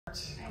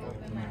I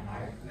open my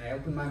heart. And I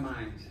open my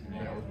mind. And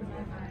I open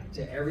my mind.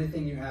 To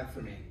everything you have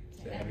for me.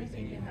 To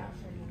everything you have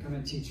for me. Come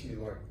and teach me,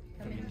 Lord.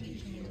 Come and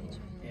teach me, Lord.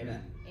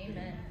 Amen.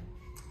 Amen.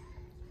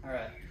 All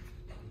right.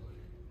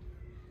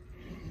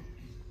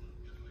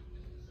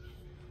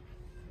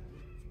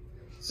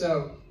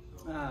 So,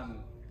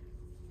 I'm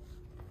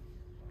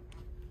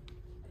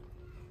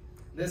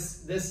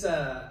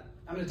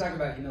going to talk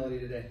about humility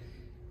today.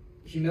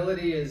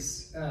 Humility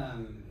is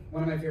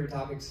one of my favorite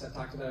topics. I've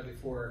talked about it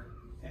before,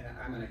 and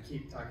I'm going to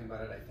keep talking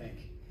about it, I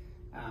think.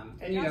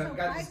 And you know,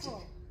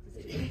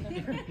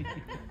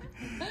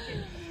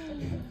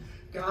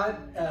 God,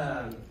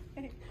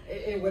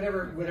 in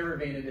whatever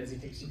vein it is, He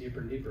takes you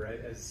deeper and deeper,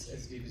 right?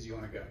 As deep as you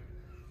want to go.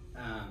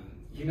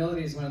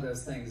 Humility is one of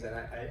those things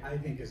that I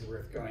think is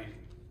worth going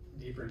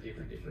deeper and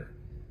deeper and deeper.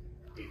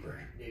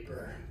 Deeper,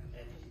 deeper,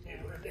 and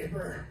deeper,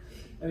 deeper.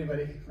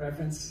 Anybody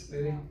reference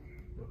maybe?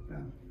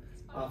 No.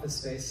 Office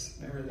Space.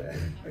 Remember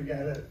the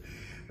guy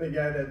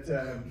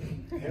that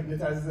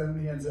hypnotizes them?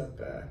 He ends up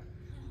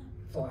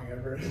falling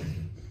over. It's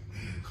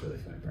a really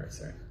funny part.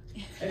 Sorry.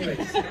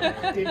 Anyways,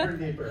 deeper and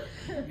deeper.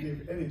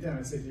 Anytime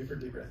I say deeper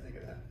and deeper, I think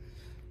of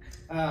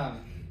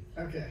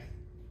that. Okay.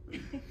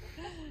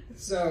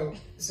 So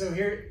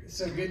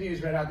good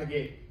news right out the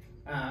gate.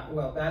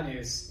 Well, bad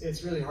news.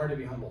 It's really hard to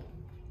be humble,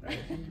 right?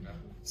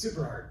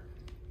 Super hard.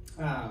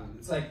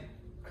 It's like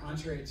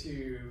contrary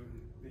to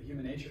the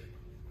human nature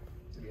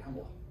to be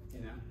humble.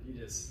 You know, you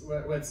just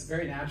what's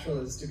very natural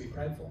is to be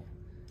prideful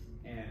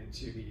and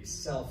to be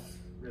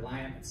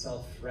self-reliant and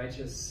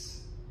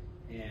self-righteous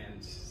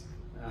and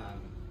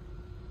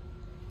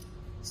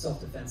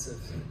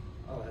self-defensive,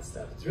 all that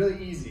stuff. It's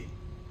really easy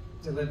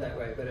to live that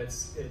way, but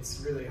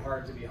it's really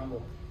hard to be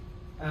humble.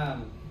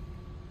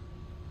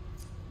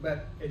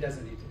 But it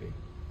doesn't need to be.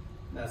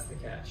 That's the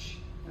catch.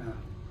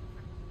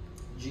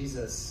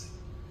 Jesus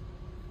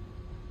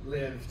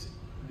lived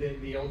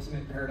the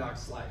ultimate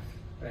paradox life,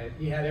 right?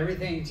 He had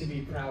everything to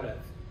be proud of.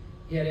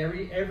 He had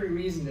every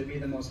reason to be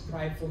the most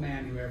prideful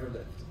man who ever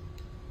lived.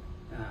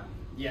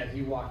 Yet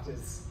he walked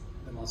as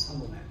the most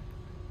humble man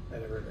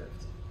that ever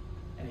lived.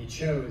 And he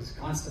chose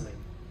constantly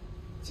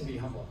to be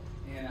humble.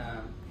 And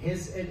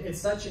it's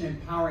such an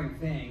empowering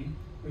thing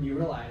when you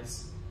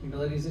realize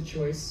humility is a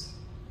choice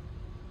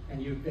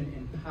and you've been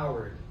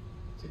empowered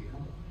to be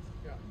humble.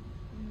 Yeah.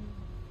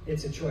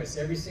 It's a choice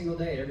every single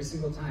day, every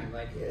single time.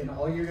 Like in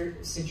all your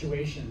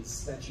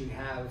situations that you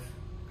have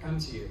come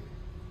to you,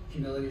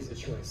 humility is a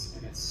choice.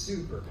 And it's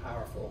super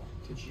powerful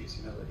to choose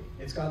humility.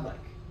 It's godlike.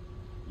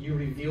 You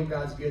reveal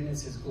God's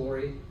goodness, His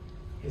glory,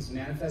 His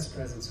manifest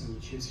presence when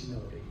you choose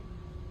humility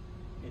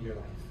in your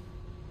life.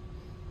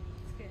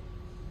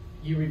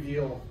 You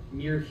reveal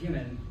mere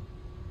human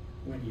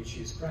when you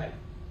choose pride,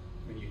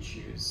 when you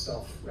choose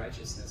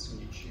self-righteousness,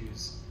 when you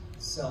choose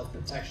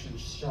self-protection,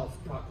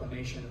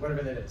 self-proclamation,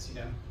 whatever that is, you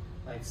know,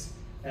 like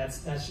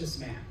that's just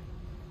man.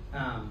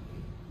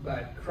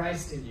 But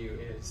Christ in you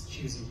is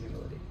choosing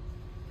humility.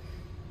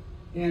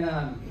 And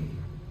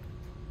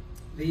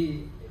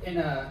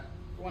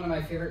one of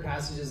my favorite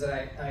passages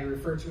that I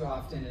refer to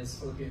often is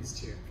Philippians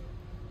 2.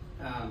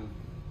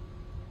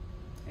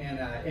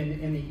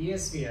 In the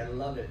ESV, I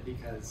love it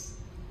because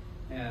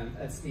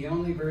it's the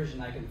only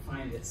version I can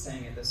find it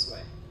saying it this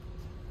way.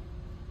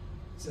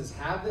 It says,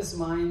 have this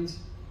mind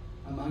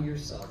among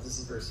yourselves. This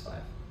is verse 5.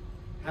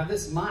 Have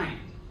this mind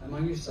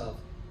among yourself,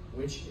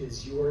 which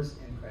is yours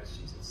in Christ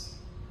Jesus.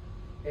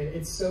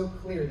 It's so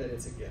clear that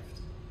it's a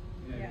gift.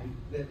 You know,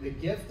 yeah. The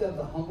gift of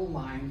the humble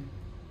mind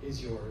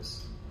is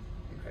yours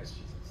in Christ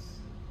Jesus.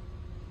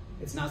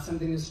 It's not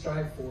something to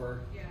strive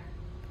for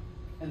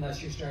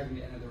unless you're striving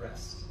to enter the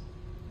rest.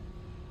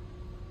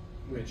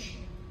 Which,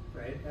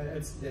 right?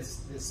 It's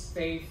this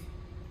faith,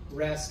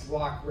 rest,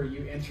 walk where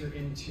you enter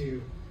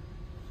into,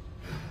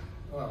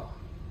 well,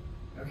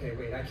 okay,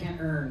 wait, I can't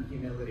earn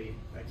humility.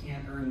 I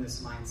can't earn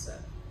this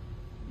mindset.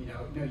 You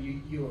know, no,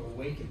 you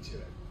awaken to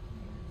it.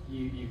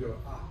 You go,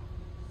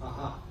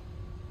 aha,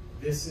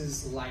 this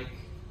is like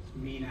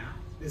me now.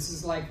 This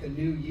is like the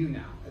new you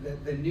now.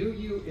 The new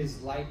you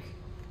is like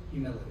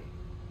humility.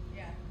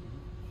 Yeah.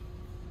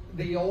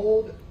 The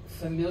old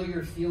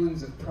familiar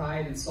feelings of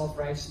pride and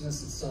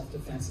self-righteousness and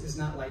self-defense is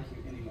not like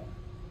you anymore.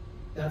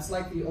 That's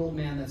like the old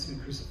man that's been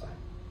crucified.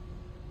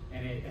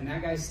 And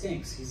that guy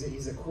stinks.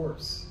 He's a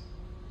corpse.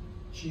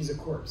 She's a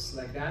corpse.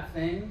 Like that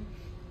thing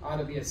ought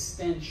to be a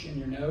stench in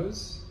your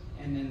nose,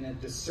 and then the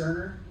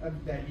discerner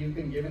that you've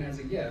been given as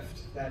a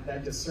gift,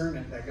 that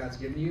discernment that God's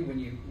given you, when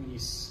you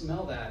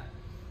smell that,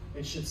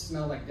 it should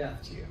smell like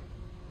death to you.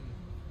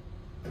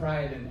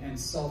 Pride and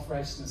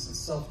self-righteousness and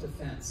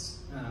self-defense.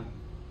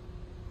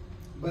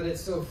 But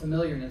it's so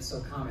familiar and it's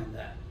so common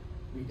that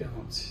we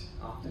don't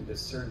often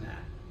discern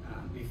that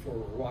before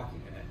we're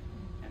walking in it.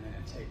 And then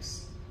it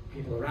takes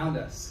people around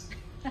us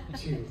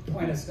to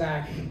point us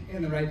back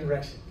in the right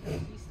direction. You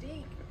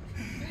stink.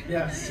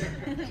 Yes,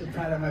 should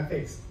pride on my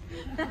face.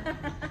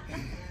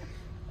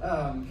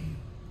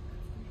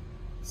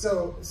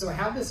 So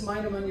have this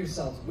mind among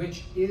yourselves,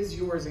 which is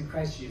yours in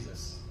Christ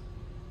Jesus,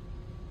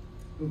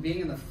 who being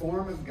in the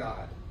form of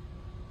God,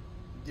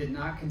 did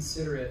not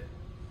consider it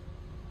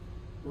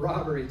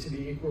robbery to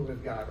be equal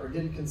with God, or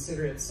didn't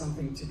consider it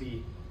something to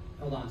be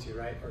held on to,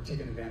 right, or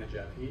taken advantage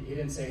of. He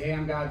didn't say, hey,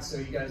 I'm God, so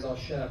you guys all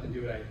shut up and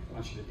do what I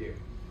want you to do.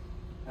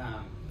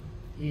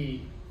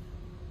 He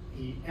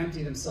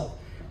emptied himself.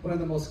 One of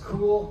the most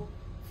cool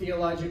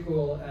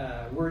theological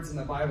words in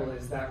the Bible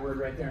is that word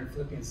right there in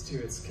Philippians 2.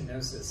 It's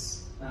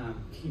kenosis,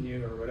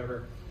 kenu or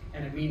whatever,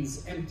 and it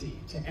means empty,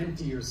 to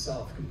empty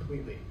yourself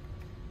completely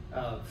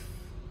of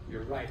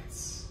your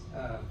rights,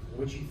 of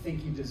what you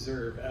think you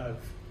deserve,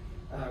 of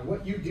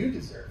what you do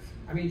deserve.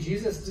 I mean,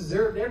 Jesus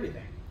deserved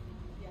everything,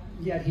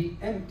 yet he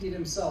emptied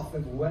himself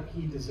of what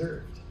he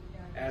deserved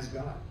as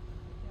God,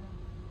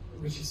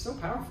 which is so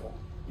powerful,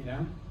 you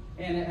know.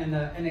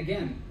 And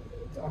again,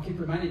 I'll keep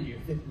reminding you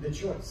the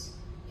choice.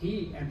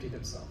 He emptied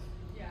himself.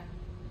 Yeah.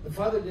 The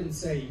Father didn't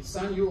say,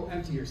 "Son, you will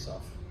empty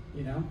yourself."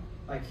 You know,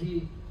 like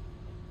he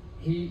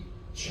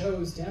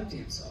chose to empty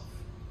himself.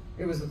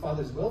 It was the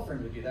Father's will for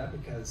him to do that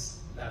because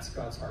that's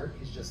God's heart.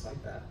 He's just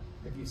like that.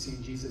 If you've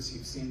seen Jesus,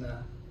 you've seen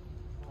the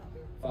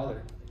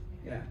Father.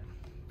 Yeah.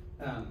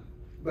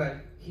 But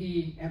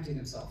he emptied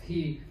himself.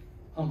 He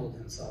humbled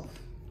himself.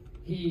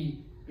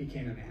 He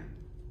became a man.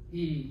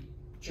 He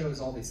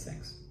chose all these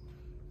things.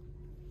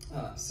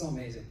 So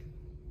amazing.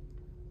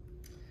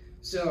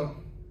 So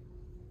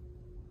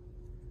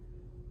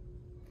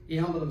he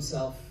humbled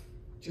himself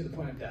to the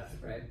point of death,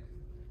 right?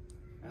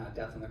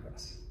 Death on the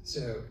cross.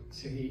 So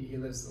he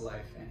lives the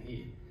life, and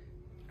he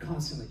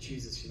constantly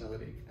chooses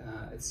humility.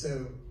 It's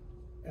so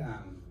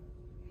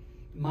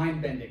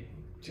mind-bending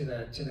to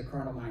the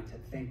carnal mind to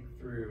think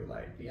through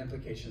like the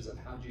implications of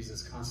how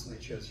Jesus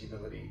constantly chose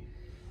humility.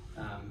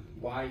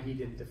 Why he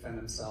didn't defend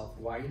himself,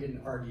 why he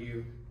didn't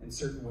argue in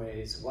certain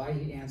ways, why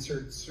he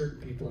answered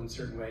certain people in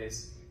certain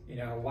ways, you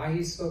know, why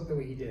he spoke the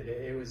way he did.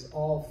 It was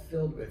all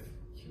filled with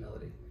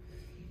humility.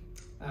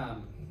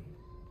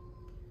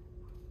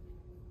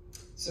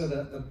 So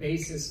the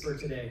basis for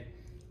today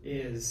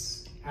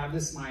is have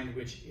this mind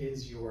which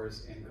is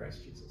yours in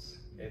Christ Jesus.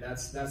 Okay,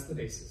 that's the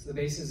basis. The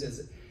basis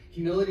is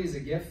humility is a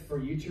gift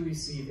for you to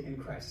receive in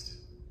Christ.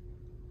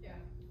 Yeah.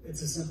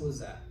 It's as simple as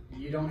that.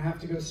 You don't have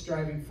to go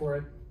striving for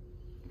it.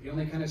 The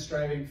only kind of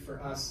striving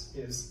for us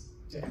is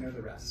to enter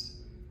the rest.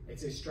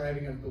 It's a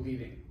striving of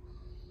believing.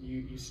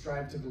 You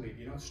strive to believe.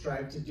 You don't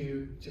strive to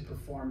do, to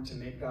perform, to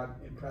make God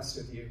impressed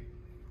with you,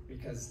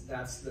 because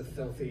that's the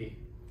filthy,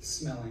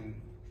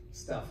 smelling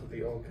stuff of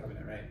the old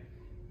covenant, right?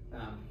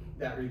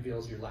 That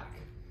reveals your lack.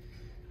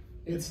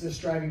 It's the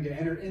striving to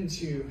enter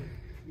into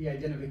the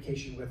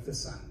identification with the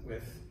Son,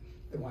 with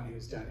the one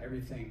who's done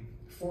everything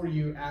for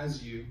you,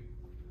 as you,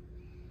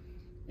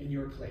 in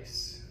your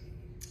place.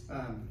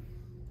 I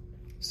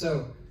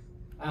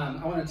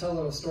want to tell a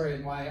little story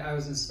and why I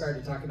was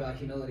inspired to talk about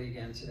humility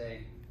again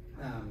today.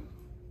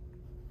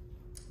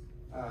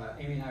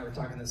 Amy and I were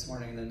talking this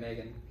morning, and then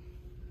Megan,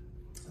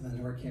 and then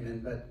Nora came in.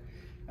 But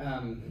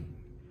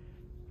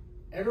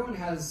everyone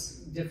has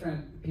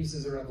different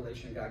pieces of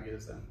revelation God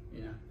gives them,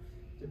 you know,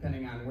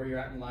 depending on where you're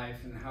at in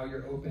life and how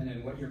you're open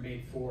and what you're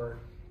made for,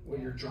 what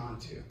you're drawn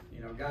to.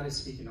 You know, God is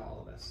speaking to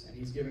all of us, and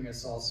he's giving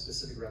us all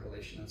specific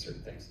revelation on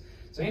certain things.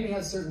 So Amy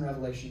has certain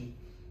revelation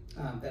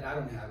that I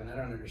don't have and I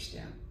don't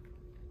understand.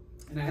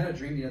 And I had a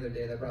dream the other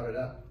day that brought it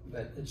up,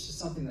 but it's just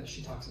something that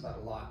she talks about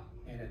a lot,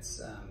 and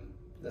it's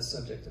the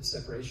subject of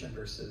separation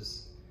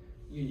versus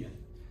union,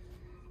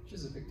 which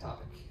is a big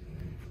topic,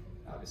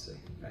 obviously,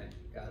 right?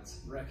 God's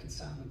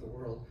reconciling the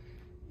world.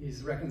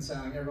 He's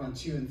reconciling everyone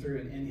to and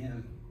through and in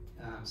him,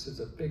 so it's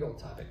a big old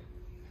topic.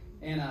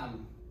 And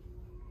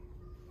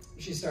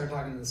she started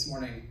talking this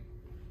morning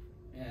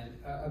and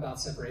about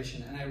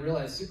separation, and I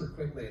realized super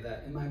quickly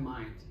that in my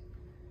mind,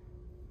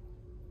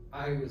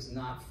 I was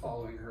not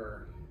following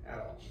her at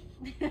all.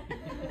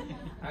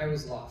 I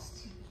was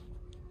lost.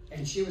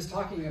 And she was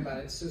talking about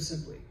it so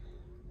simply,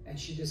 and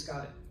she just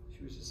got it.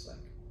 She was just like,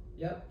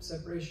 yep,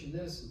 separation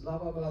this, and blah,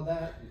 blah, blah,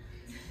 that, and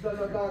blah,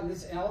 blah, blah, and,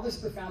 this, and all this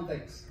profound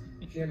things.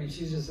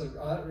 She's just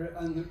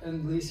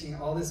unleashing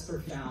all this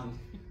profound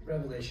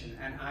revelation,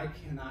 and I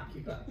cannot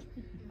keep up.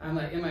 I'm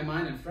like, in my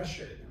mind, I'm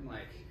frustrated. I'm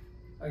like,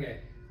 okay,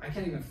 I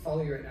can't even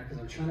follow you right now because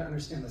I'm trying to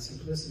understand the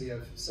simplicity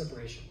of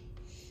separation.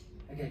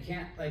 Like I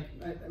can't, like,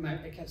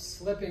 it kept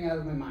slipping out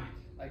of my mind.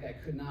 Like I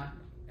could not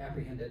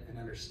apprehend it and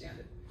understand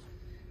it.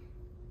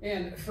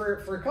 And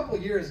for a couple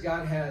of years,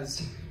 God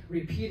has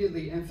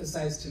repeatedly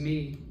emphasized to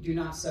me, do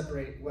not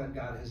separate what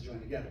God has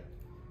joined together.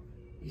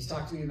 He's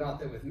talked to me about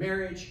that with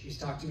marriage. He's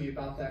talked to me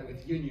about that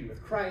with union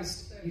with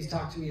Christ. He's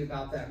talked to me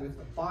about that with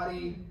the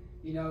body,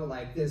 you know,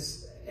 like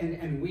this.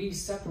 And we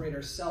separate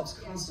ourselves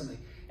constantly.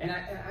 And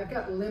I've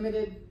got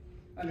limited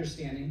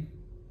understanding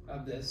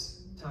of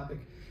this topic.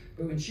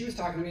 But when she was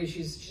talking to me,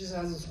 she just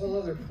has this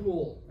whole other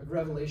pool of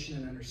revelation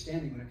and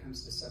understanding when it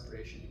comes to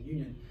separation and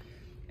union.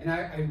 And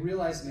I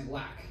realized my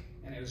lack,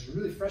 and it was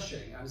really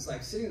frustrating. I was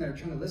like sitting there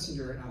trying to listen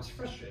to her, and I was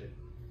frustrated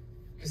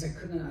because I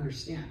couldn't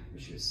understand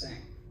what she was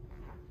saying.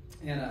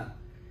 And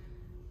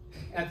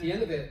at the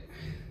end of it,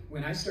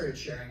 when I started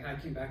sharing, I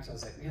came back to, I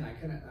was like, man,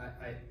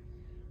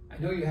 I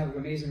know you have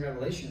amazing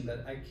revelation,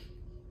 but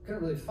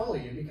couldn't really follow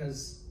you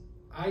because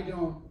I'm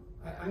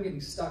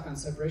getting stuck on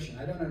separation.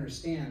 I don't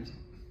understand.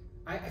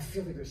 I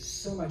feel like there's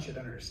so much I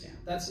don't understand.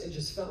 It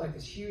just felt like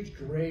this huge,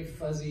 gray,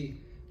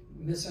 fuzzy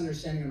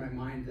misunderstanding in my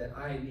mind that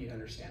I need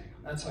understanding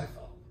on. That's how I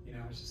felt. You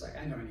know, it's just like,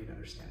 I know I need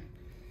understanding.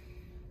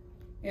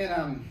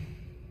 And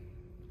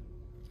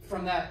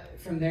from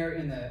there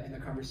in the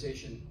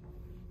conversation,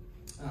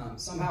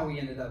 somehow we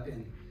ended up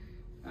in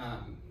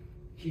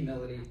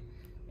humility.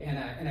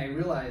 And I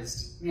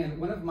realized, man,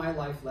 one of my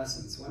life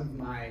lessons, one of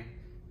my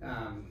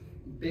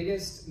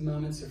biggest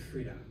moments of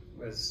freedom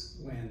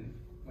was when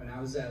I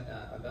was at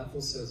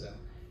Bethel Sozo,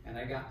 and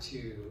I got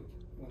to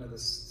one of the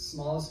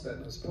smallest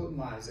but most potent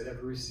lies I'd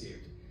ever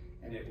received.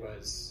 And it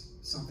was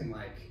something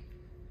like,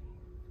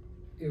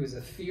 it was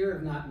a fear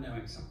of not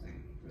knowing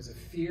something. It was a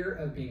fear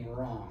of being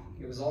wrong.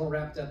 It was all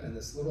wrapped up in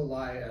this little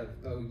lie of,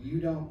 oh, you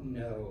don't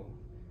know,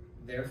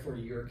 therefore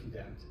you're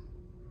condemned.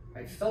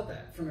 I felt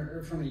that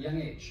from a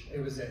young age. It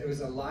was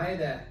a lie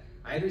that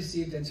I had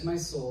received into my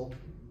soul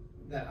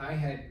that I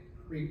had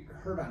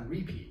heard on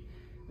repeat.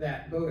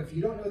 That, Bo, if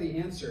you don't know the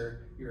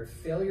answer, you're a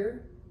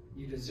failure,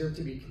 you deserve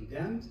to be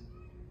condemned,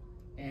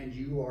 and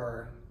you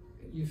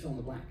fill in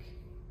the blank.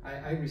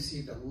 I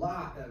received a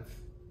lot of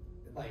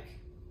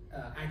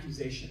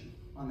accusation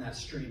on that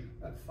stream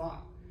of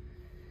thought.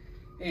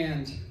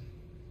 And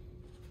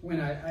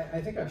when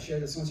I think I've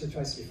shared this once or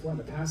twice before in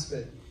the past,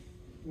 but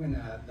when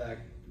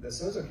the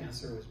Sozo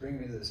counselor was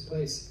bringing me to this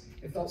place,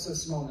 it felt so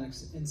small and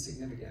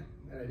insignificant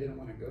that I didn't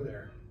want to go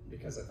there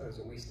because I thought it was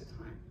a waste of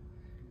time.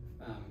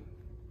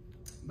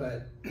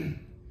 But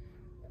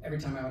every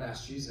time I would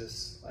ask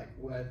Jesus, like,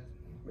 what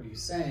are you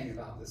saying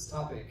about this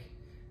topic?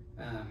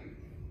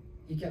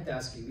 He kept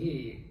asking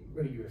me,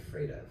 what are you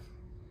afraid of?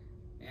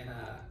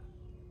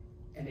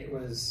 And it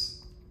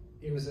was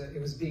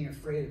being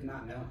afraid of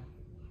not knowing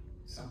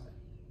something,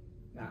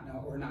 not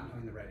knowing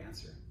the right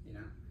answer, you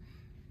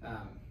know.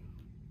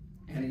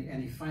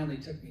 And he finally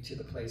took me to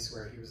the place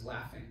where he was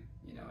laughing,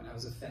 you know, and I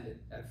was offended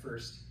at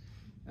first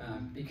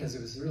because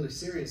it was really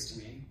serious to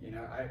me. You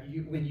know,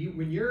 when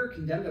you're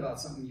condemned about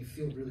something, you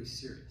feel really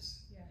serious.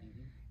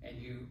 And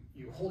you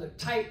hold it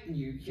tight, and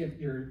you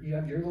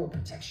have your little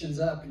protections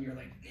up, and you're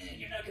like,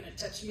 you're not going to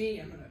touch me.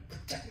 I'm going to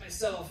protect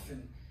myself.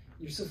 And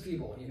you're so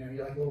feeble, you know.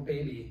 You're like a little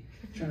baby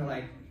trying to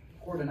like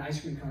hoard an ice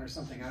cream cone or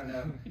something. I don't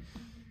know.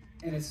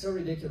 And it's so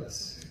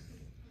ridiculous.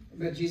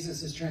 But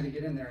Jesus is trying to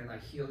get in there and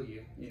like heal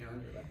you, you know.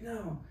 And you're like,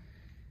 no.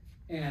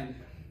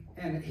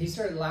 And he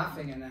started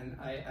laughing, and then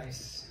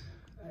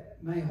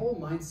my whole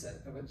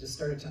mindset of it just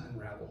started to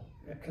unravel,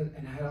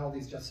 and I had all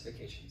these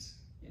justifications,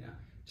 you know,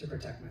 to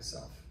protect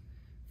myself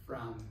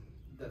from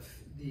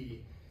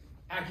the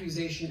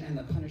accusation and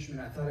the punishment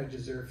I thought I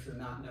deserved for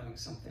not knowing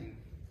something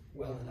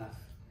well enough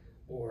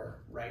or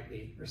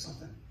rightly or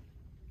something.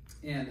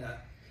 And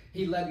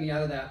he led me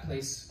out of that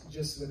place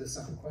just with a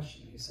simple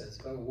question. He says,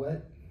 "Oh,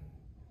 what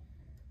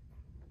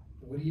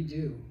do you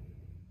do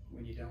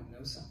when you don't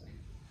know something?"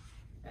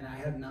 And I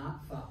had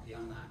not thought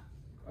beyond that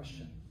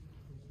question.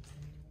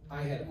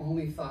 I had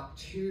only thought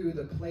to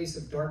the place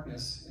of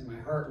darkness in my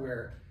heart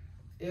where,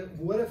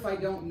 what if I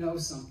don't know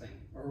something?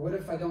 Or what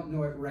if I don't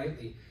know it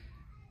rightly?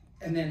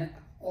 And then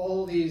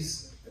all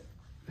these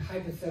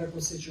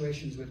hypothetical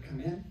situations would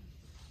come in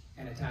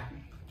and attack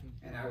me.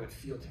 And I would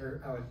feel,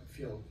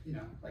 you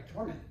know, like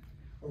tormented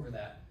over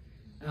that.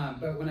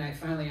 But when I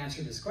finally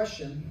answered this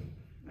question,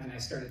 and I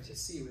started to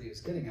see what he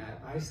was getting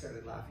at, I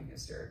started laughing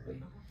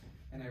hysterically.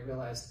 And I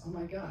realized, oh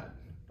my God,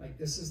 like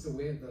this is the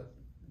way of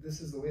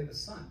the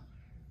sun.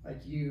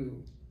 Like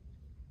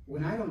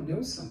when I don't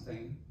know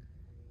something,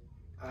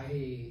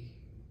 I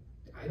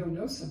don't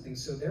know something,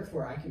 so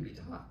therefore I can be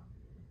taught.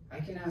 I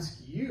can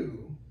ask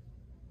you.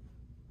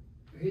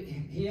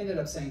 He ended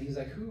up saying, he's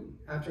like,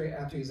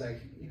 after he's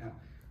like, you know,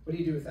 what do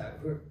you do with that?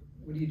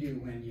 What do you do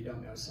when you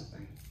don't know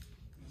something?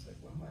 I was like,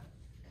 well,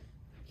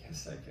 I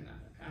guess I can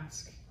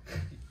ask.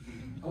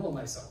 Humble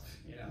myself,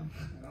 you know.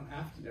 I don't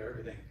have to know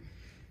everything.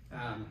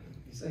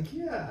 He's like,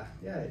 yeah,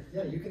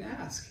 you can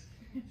ask.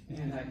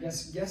 And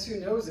guess who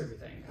knows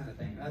everything, kind of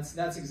thing.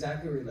 That's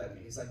exactly where he led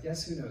me. He's like,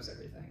 guess who knows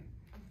everything?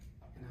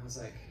 And I was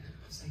like,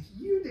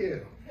 you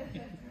do.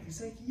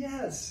 He's like,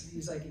 yes.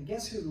 He's like, and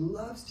guess who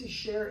loves to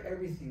share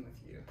everything with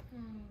you?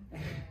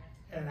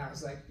 And I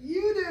was like,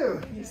 you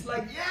do. He's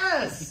like,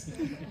 yes,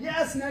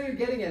 yes. Now you're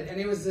getting it.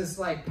 And it was this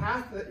like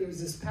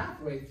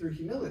pathway through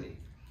humility.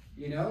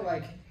 You know,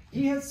 like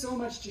he has so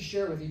much to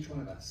share with each one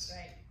of us.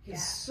 Right. He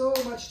has so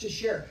much to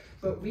share,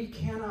 but we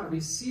cannot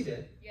receive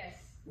it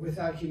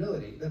without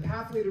humility. The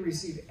pathway to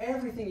receive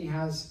everything he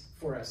has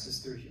for us is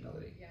through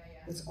humility.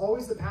 It's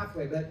always the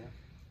pathway,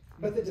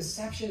 but the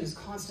deception is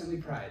constantly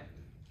pride.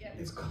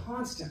 It's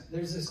constant.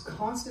 There's this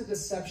constant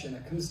deception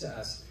that comes to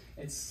us.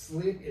 It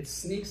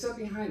sneaks up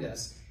behind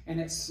us, and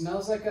it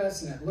smells like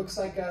us, and it looks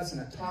like us,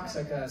 and it talks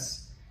like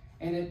us,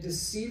 and it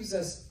deceives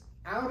us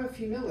out of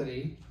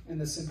humility and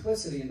the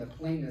simplicity and the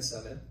plainness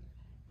of it,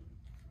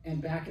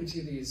 and back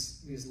into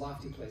these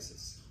lofty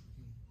places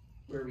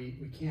where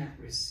we can't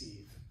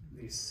receive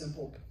these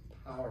simple,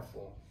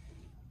 powerful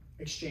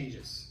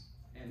exchanges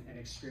and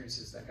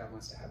experiences that God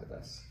wants to have with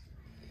us.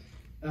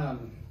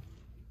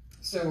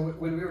 So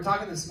when we were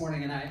talking this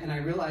morning, and I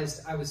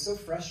realized I was so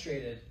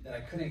frustrated that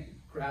I couldn't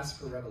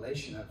grasp the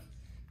revelation of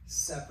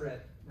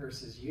separate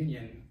versus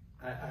union,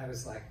 I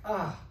was like,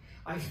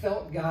 I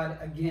felt God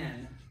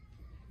again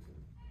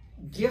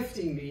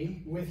gifting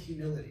me with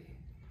humility.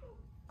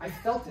 I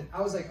felt it.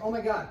 I was like, oh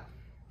my God,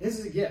 this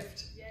is a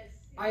gift. Yes.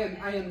 I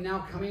am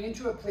now coming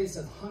into a place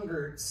of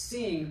hunger,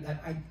 seeing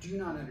that I do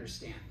not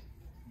understand.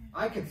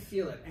 I could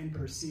feel it and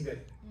perceive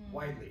it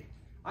widely.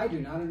 I do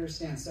not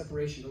understand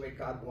separation the way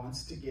God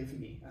wants to give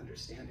me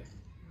understanding.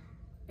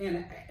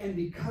 And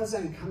because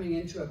I'm coming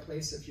into a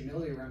place of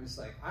humility where I'm just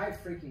like, I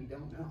freaking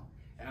don't know.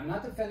 And I'm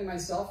not defending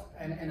myself,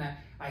 and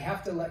I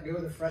have to let go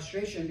of the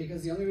frustration,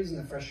 because the only reason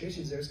the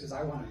frustration is there is because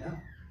I want to know.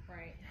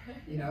 Right.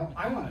 You know,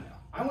 I want to know.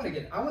 I want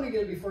to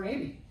get it before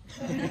Amy.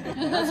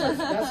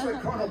 That's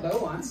what Colonel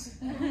Bo wants.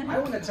 I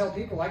want to tell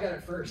people I got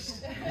it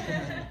first.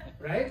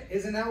 Right?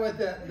 Isn't that what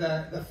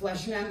the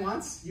flesh man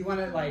wants? You want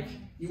to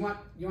you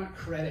want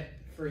credit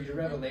for your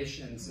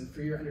revelations and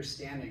for your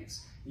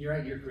understandings,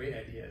 your great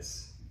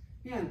ideas.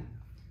 Man,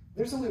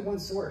 there's only one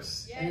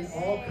source, and it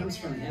all comes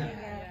from Him.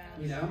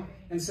 You know?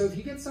 And so if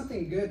you get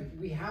something good,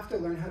 we have to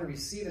learn how to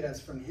receive it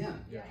as from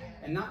Him,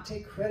 and not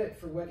take credit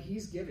for what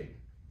He's giving.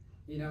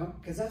 You know?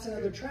 Because that's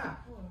another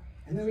trap.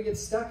 And then we get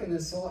stuck in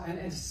this whole, and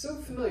it's so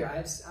familiar.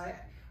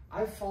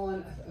 I've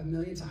fallen a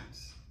million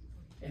times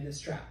in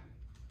this trap.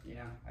 You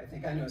know, I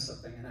think I know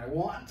something, and I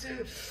want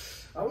to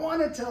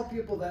tell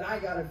people that I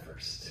got it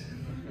first.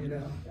 You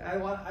know, I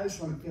just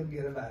want to feel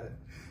good about it.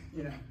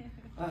 You know,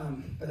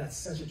 but that's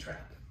such a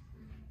trap,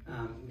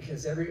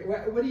 because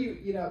what do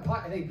you know?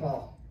 I think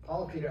Paul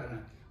or Peter, I don't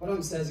know. One of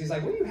them says, he's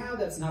like, what do you have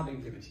that's not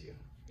been given to you?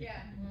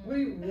 Yeah.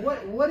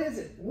 What is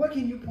it? What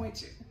can you point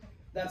to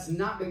that's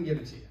not been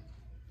given to you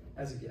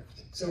as a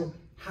gift? So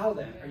how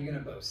then are you going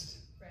to boast?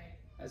 Right.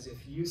 As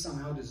if you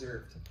somehow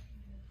deserved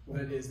what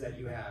it is that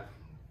you have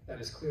that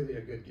is clearly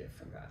a good gift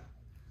from God.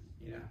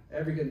 You know,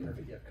 every good and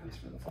perfect gift comes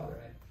from the Father,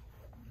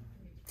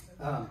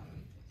 right?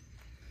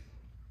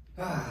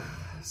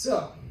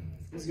 So,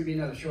 this is going to be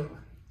another short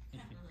one.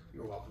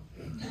 You're welcome.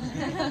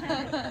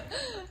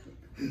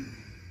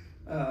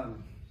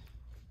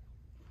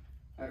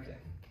 Okay.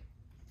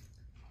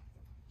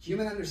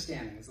 Human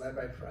understanding is led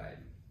by pride.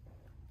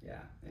 Yeah,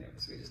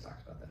 anyways, we just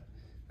talked about that.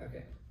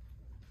 Okay.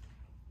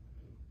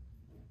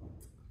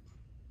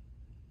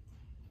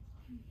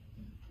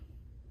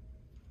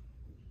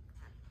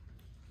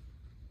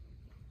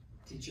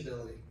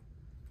 Teachability.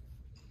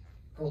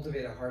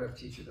 Cultivate a heart of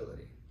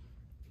teachability.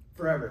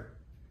 Forever.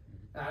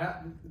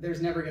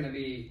 There's never going to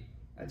be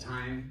a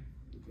time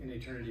in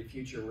eternity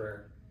future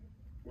where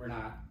we're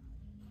not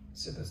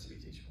supposed to be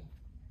teachable.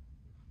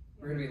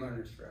 We're going to be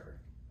learners forever.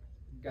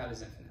 God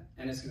is infinite,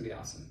 and it's going to be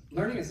awesome.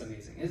 Learning is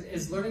amazing.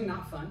 Is learning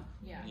not fun?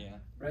 Yeah.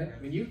 Right?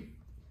 When you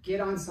get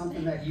on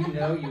something that you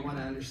know you want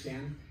to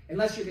understand,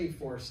 unless you're being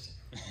forced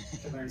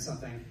to learn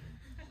something,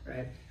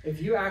 right? If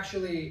you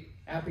actually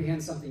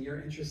apprehend something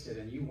you're interested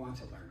in, you want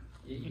to learn.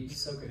 You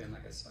soak it in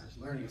like a sponge.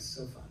 Learning is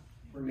so fun.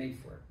 We're made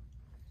for it.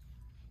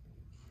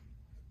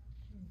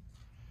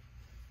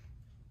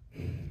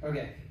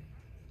 Okay.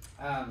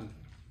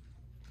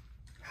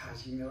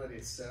 Humility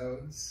is so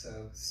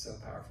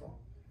powerful.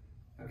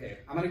 Okay,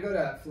 I'm going to go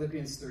to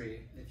Philippians 3.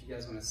 If you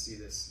guys want to see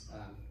this,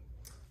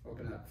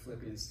 open up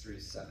Philippians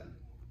 3:7.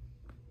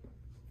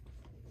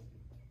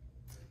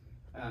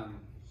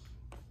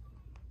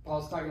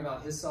 Paul's talking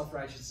about his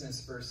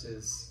self-righteousness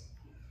versus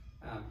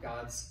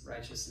God's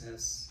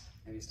righteousness,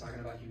 and he's talking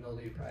about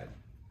humility and pride.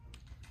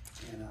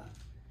 And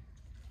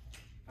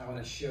I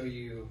want to show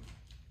you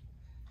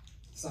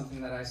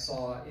something that I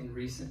saw in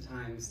recent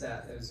times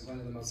that is one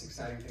of the most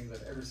exciting things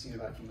I've ever seen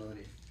about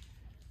humility.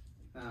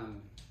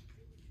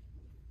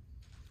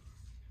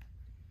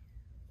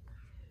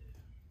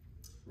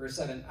 Verse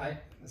 7,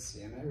 let's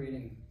see, am I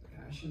reading the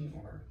Passion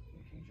or the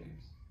King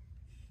James?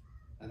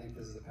 I think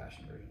this is the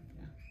Passion version,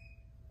 yeah.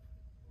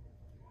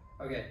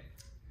 Okay.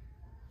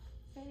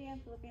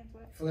 Philippians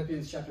what?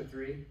 Philippians chapter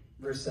 3,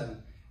 verse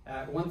 7.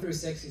 1 through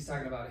 6, he's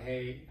talking about,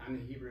 hey, I'm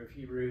the Hebrew of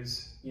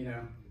Hebrews, you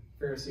know,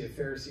 Pharisee of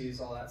Pharisees,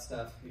 all that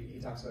stuff. He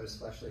talks about his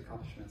fleshly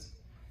accomplishments.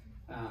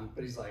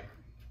 But he's like,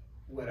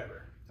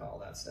 whatever, to all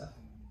that stuff.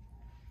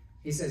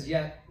 He says,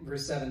 yet,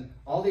 verse 7,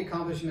 all the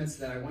accomplishments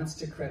that I once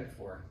took credit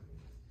for,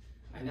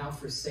 I now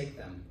forsake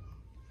them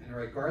and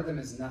regard them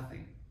as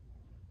nothing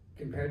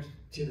compared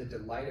to the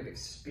delight of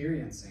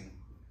experiencing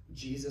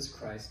Jesus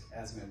Christ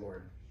as my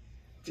Lord.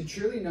 To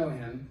truly know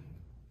him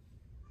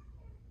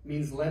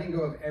means letting go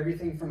of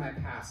everything from my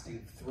past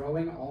and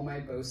throwing all my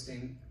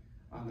boasting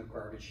on the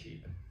garbage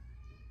heap.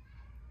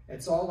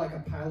 It's all like a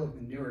pile of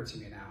manure to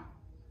me now.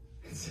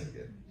 It's so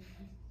good.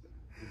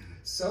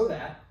 So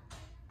that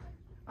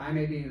I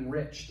may be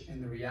enriched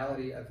in the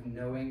reality of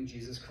knowing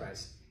Jesus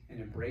Christ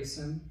and embrace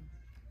him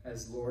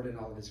as Lord in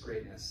all of his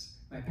greatness.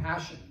 My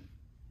passion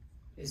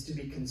is to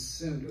be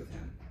consumed with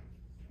him,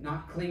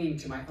 not clinging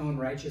to my own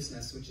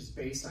righteousness, which is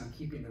based on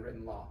keeping the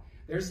written law.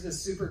 There's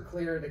this the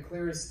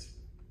clearest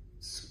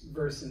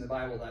verse in the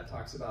Bible that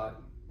talks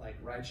about like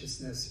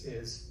righteousness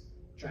is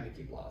trying to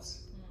keep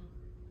laws.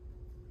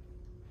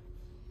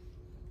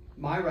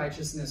 My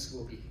righteousness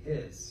will be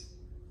his,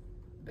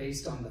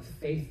 based on the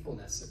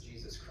faithfulness of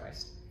Jesus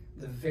Christ,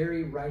 the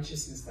very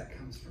righteousness that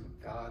comes from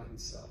God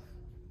himself.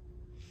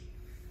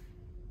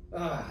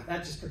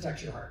 That just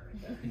protects your heart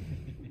right there.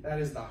 That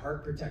is the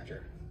heart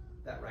protector,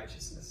 that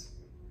righteousness.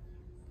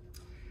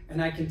 And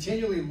I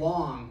continually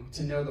long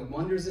to know the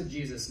wonders of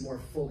Jesus more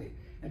fully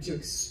and to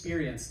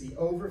experience the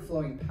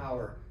overflowing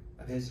power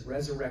of his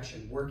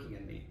resurrection working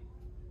in me.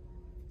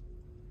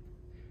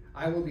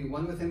 I will be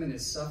one with him in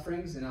his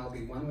sufferings, and I will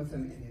be one with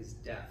him in his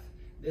death.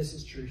 This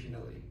is true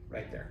humility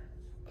right there.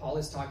 Paul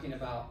is talking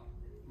about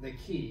the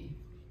key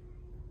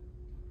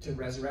to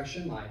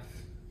resurrection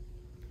life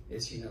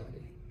is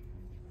humility.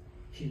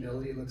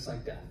 Humility looks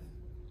like death.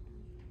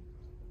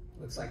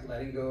 It looks like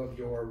letting go of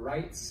your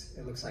rights.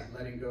 It looks like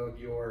letting go of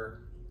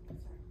your...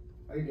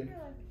 Oh, you're good.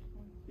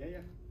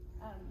 Yeah.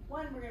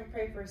 One, we're going to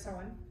pray for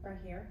someone right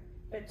here.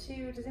 But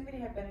two, does anybody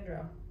have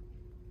Benadryl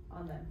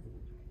on them?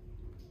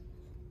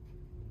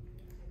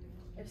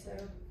 If so,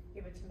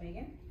 give it to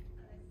Megan.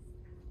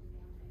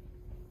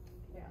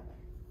 Yeah.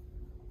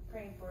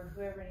 Praying for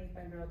whoever needs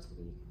Benadryl to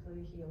be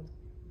completely healed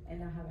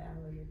and not have an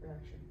allergic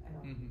reaction at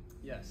all. Mm-hmm.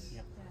 Yes.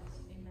 Yep. Yes.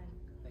 Amen.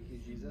 Thank you,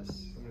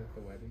 Jesus. Someone at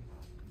the wedding.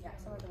 Yeah,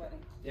 someone at the wedding.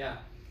 Yeah.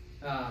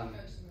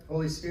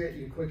 Holy Spirit,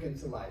 you quicken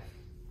to life.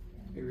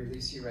 We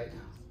release you right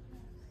now.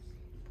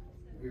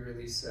 We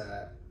release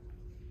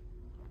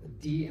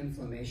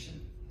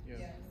de-inflammation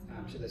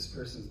to this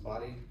person's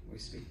body. We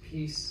speak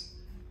peace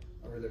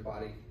over their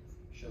body.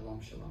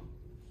 Shalom, shalom.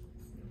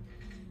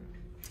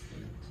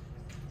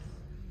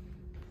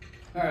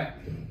 All right.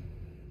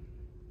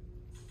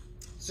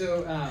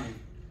 So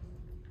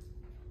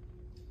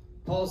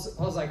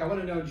Paul's like, I want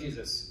to know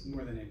Jesus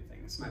more than anything.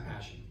 It's my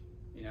passion,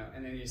 you know.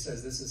 And then he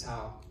says, this is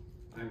how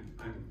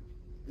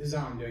this is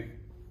how I'm doing it.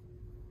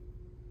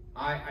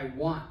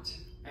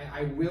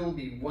 I will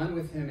be one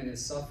with him in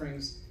his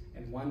sufferings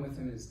and one with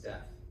him in his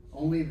death.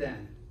 Only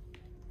then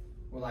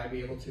will I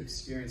be able to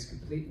experience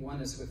complete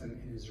oneness with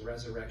him in his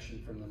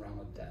resurrection from the realm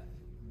of death.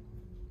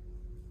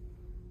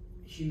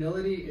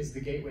 Humility is the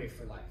gateway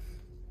for life.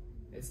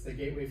 It's the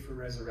gateway for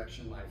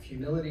resurrection life.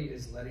 Humility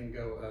is letting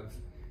go of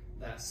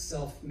that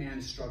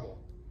self-man struggle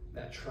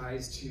that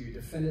tries to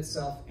defend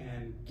itself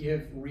and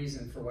give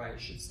reason for why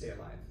it should stay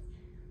alive.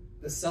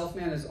 The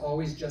self-man is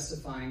always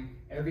justifying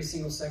every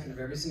single second of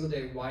every single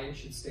day why it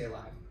should stay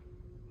alive.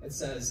 It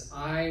says,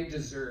 I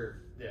deserve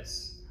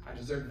this. I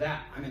deserve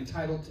that. I'm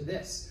entitled to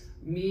this.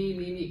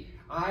 Me.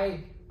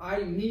 I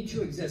need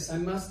to exist. I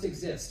must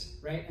exist,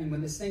 right? And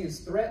when this thing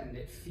is threatened,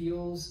 it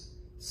feels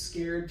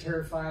scared,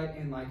 terrified,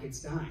 and like it's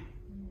dying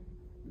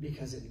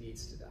because it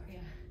needs to die.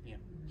 Yeah.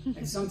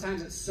 And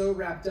sometimes it's so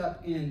wrapped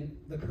up in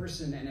the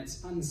person and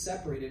it's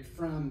unseparated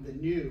from the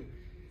new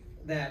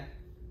that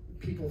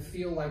people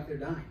feel like they're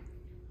dying.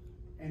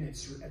 And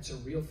it's a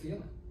real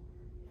feeling.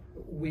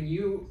 When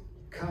you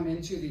come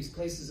into these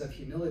places of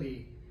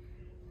humility,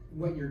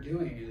 what you're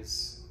doing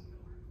is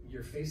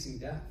you're facing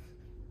death,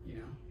 you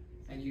know,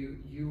 and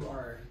you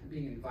are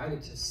being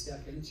invited to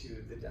step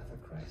into the death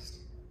of Christ,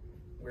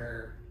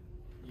 where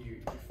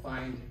you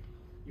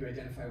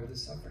identify with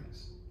his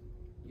sufferings.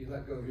 You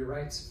let go of your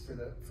rights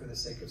for the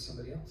sake of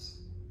somebody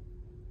else,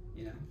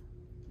 you know.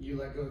 You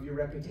let go of your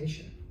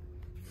reputation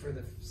for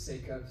the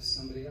sake of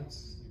somebody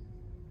else.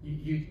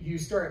 You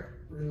start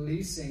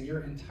releasing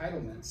your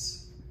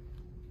entitlements,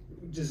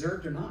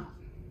 deserved or not,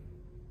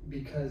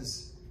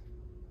 because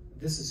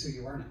this is who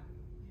you are now.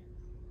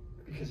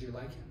 Because you're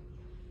like him.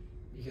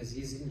 Because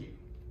he's in you.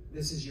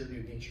 This is your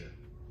new nature.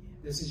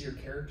 This is your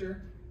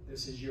character.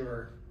 This is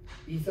your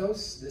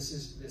ethos. This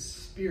is the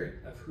spirit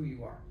of who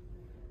you are.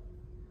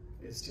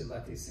 Is to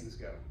let these things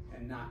go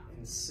and not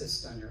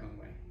insist on your own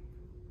way.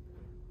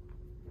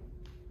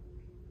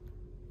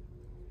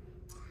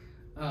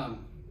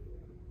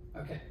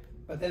 Okay,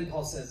 but then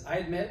Paul says, I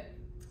admit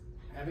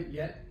I haven't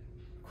yet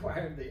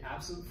acquired the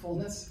absolute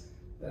fullness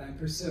that I'm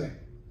pursuing,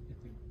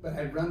 but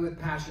I run with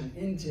passion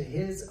into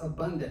his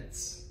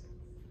abundance.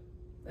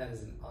 That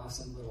is an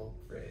awesome little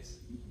phrase.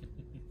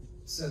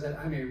 So that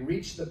I may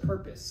reach the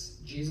purpose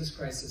Jesus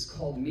Christ has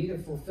called me to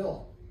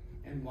fulfill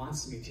and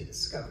wants me to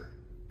discover.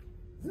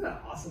 Isn't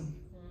that awesome?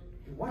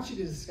 He wants you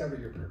to discover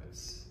your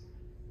purpose.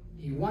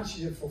 He wants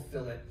you to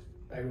fulfill it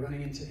by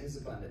running into his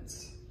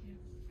abundance.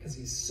 Because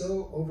he's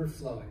so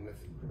overflowing with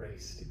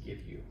grace to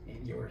give you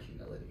in your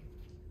humility.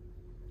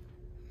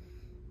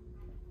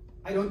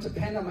 I don't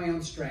depend on my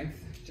own strength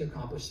to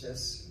accomplish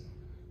this.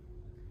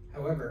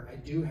 However, I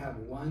do have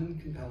one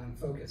compelling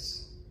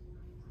focus.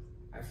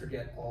 I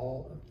forget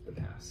all of the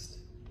past.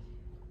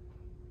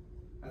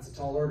 That's a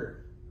tall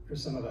order for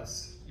some of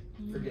us.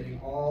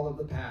 Forgetting all of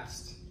the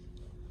past.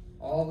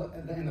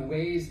 And the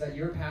ways that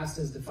your past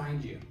has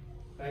defined you.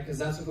 Right? Because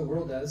that's what the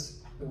world does.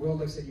 The world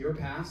looks at your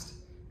past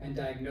and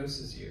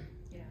diagnoses you.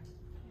 Yeah.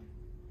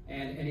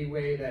 And any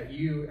way that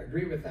you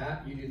agree with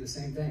that, you do the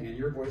same thing. And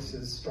your voice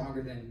is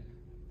stronger than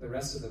the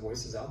rest of the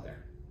voices out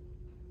there.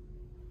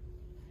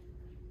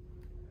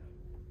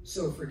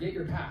 So forget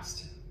your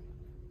past.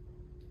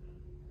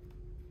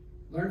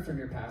 learn from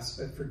your past,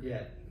 but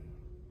forget,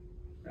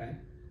 right?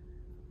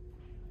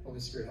 Holy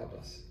Spirit, help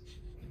us.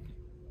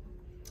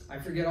 I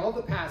forget all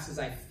the past as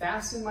I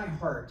fasten my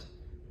heart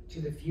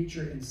to the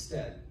future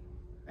instead.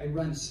 I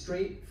run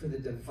straight for the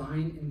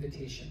divine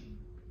invitation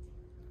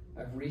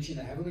of reaching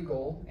the heavenly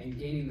goal and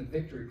gaining the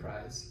victory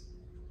prize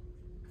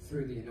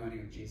through the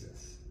anointing of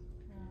Jesus.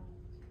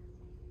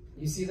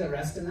 You see the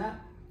rest in that?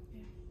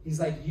 He's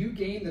like, you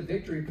gain the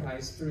victory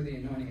prize through the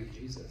anointing of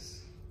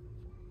Jesus.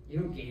 You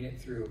don't gain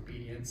it through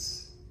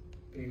obedience,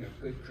 being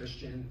a good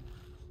Christian.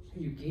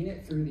 You gain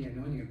it through the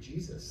anointing of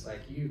Jesus.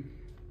 Like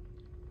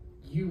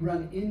you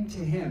run into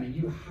him and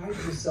you hide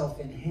yourself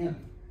in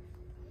him.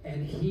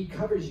 And he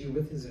covers you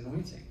with his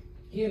anointing.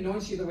 He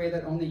anoints you the way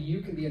that only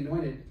you can be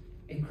anointed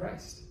in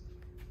Christ.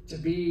 To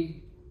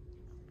be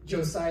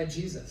Josiah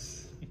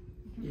Jesus.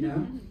 You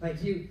know? Like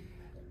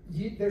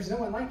there's no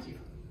one like you.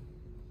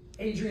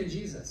 Adrian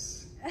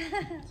Jesus.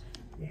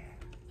 Yeah.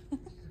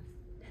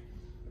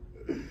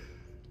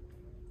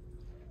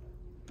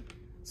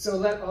 So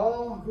let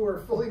all who are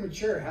fully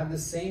mature have the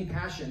same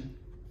passion.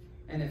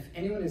 And if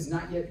anyone is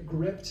not yet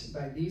gripped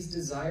by these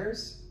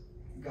desires,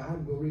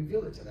 God will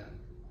reveal it to them.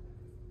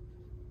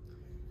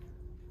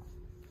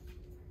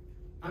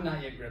 I'm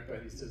not yet gripped by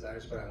these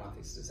desires, but I want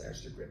these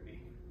desires to grip me.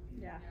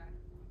 Yeah.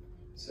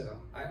 So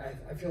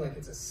I feel like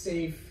it's a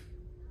safe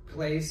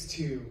place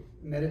to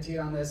meditate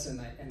on this and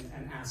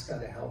ask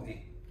God to help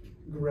me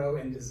grow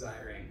in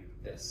desiring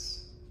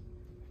this.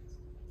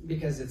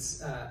 Because it's,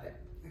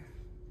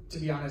 to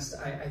be honest,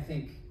 I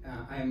think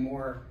I am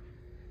more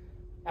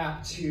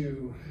apt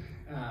to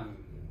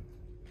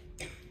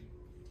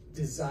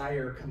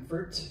desire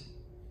comfort,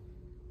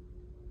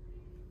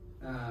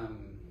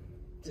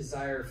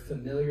 desire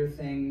familiar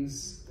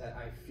things that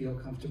I feel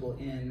comfortable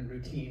in,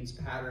 routines,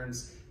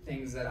 patterns,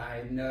 things that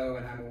I know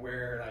and I'm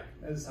aware,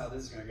 like, this is how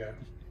this is going to go.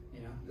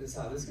 You know, this is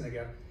how this is going to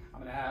go.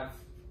 I'm going to have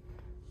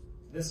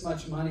this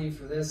much money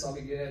for this, I'll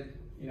be good.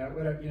 You know,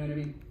 whatever, you know what I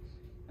mean?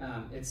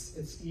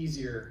 It's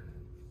easier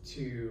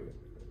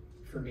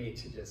for me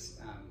to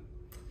just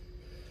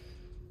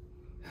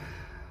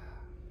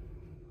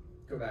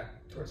go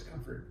back towards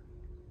comfort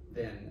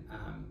than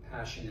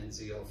passion and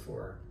zeal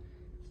for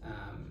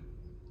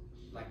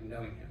like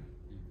knowing him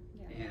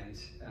and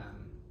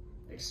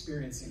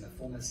experiencing the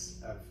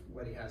fullness of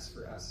what he has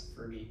for us,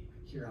 for me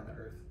here on the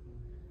earth.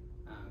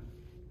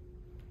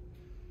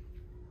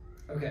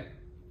 Okay.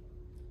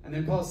 And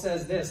then Paul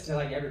says this to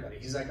like everybody.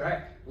 He's like, all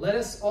right, let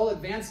us all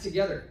advance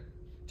together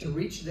to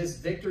reach this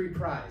victory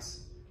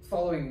prize,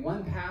 following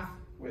one path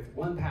with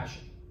one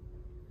passion.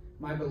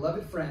 My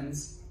beloved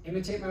friends,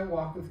 imitate my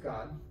walk with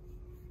God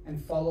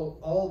and follow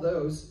all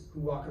those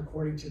who walk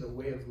according to the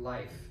way of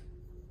life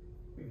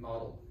we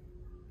model.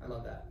 I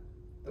love that.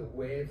 The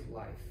way of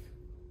life.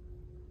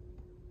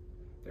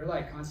 They're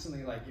like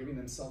constantly like giving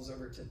themselves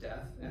over to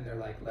death, and they're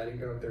like letting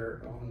go of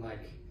their own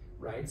like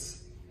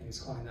rights, and he's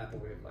calling that the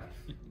way of life.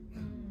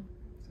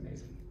 It's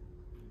amazing.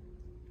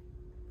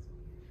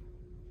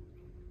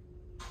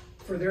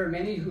 For there are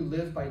many who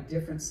live by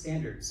different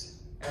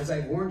standards. As I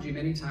warned you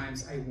many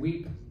times, I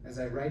weep as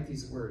I write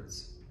these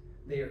words.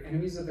 They are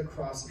enemies of the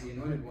cross of the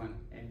Anointed One,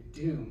 and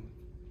doom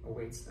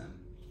awaits them.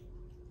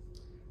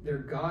 Their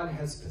God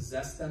has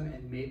possessed them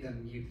and made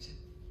them mute.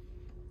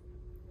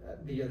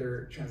 The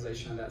other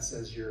translation of that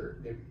says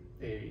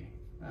they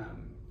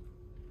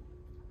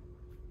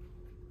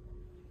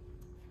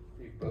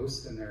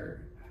boast in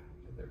their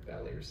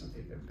belly or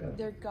something.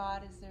 Their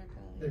God is their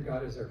belly. Their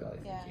God is their belly.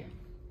 Yeah. Thank you.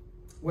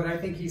 What I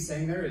think he's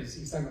saying there is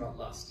he's talking about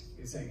lust.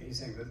 He's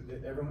saying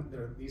that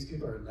everyone, these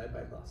people are led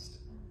by lust.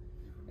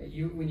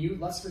 When you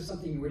lust for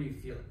something, where do you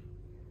feel it?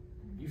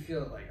 You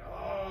feel it like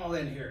all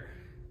in here,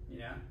 you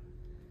know.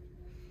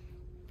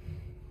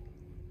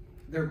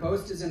 Their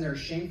boast is in their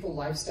shameful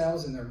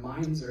lifestyles, and their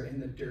minds are in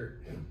the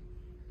dirt.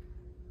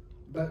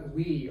 But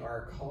we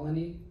are a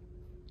colony,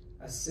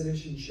 a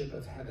citizenship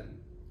of heaven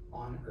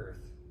on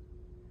earth,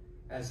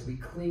 as we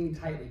cling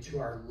tightly to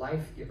our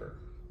life giver,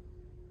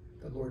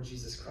 the Lord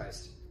Jesus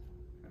Christ.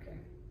 Okay,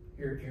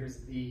 here's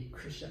the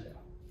crescendo.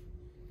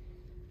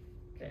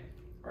 Okay,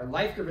 our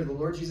life giver, the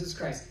Lord Jesus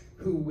Christ,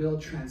 who will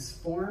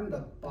transform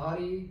the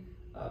body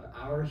of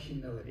our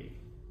humility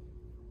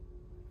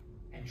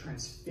and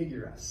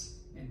transfigure us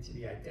into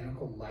the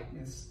identical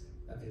likeness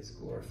of his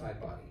glorified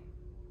body.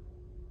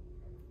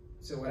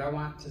 So what I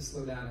want to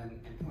slow down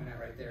and point out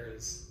right there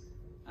is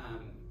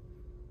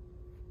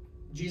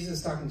Jesus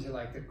is talking to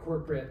like the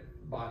corporate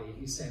body.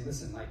 He's saying,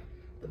 listen, like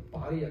the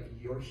body of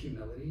your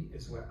humility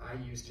is what I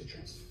use to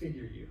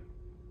transfigure you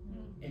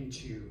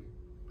into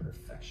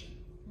perfection,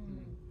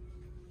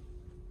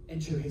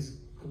 into his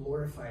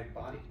glorified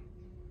body.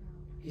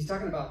 He's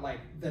talking about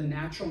like the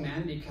natural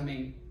man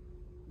becoming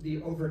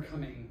the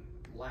overcoming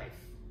life.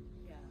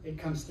 It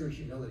comes through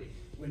humility.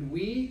 When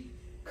we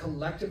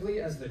collectively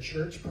as the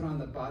church put on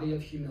the body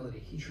of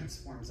humility, he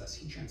transforms us.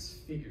 He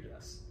transfigured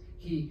us.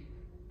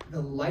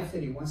 The life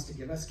that he wants to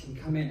give us can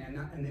come in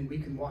and then we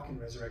can walk in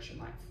resurrection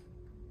life.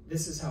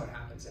 This is how it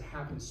happens. It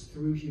happens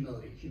through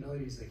humility.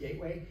 Humility is the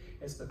gateway.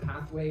 It's the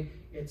pathway.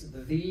 It's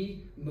the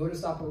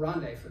modus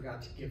operandi for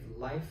God to give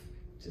life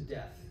to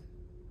death.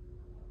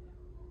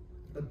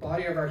 The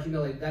body of our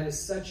humility, that is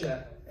such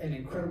an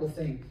incredible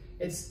thing.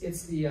 It's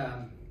the,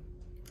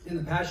 in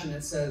the Passion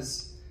it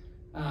says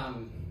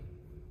a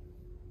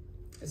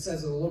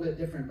little bit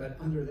different, but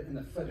in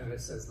the footnote it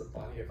says the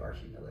body of our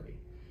humility.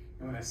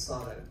 And when I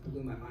saw that, it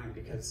blew my mind,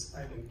 because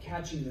I've been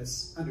catching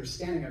this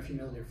understanding of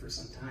humility for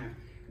some time,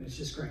 and it's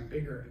just growing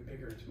bigger and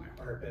bigger into my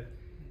heart. But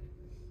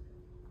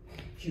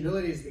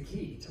humility is the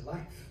key to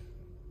life.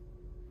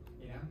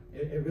 You know,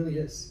 it really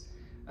is.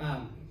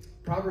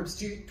 Proverbs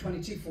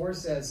 22:4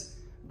 says,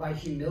 "By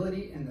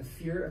humility and the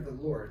fear of the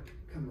Lord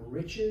come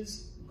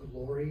riches,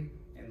 glory,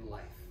 and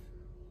life."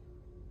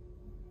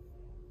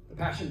 The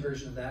Passion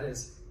version of that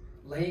is,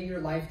 "Laying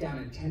your life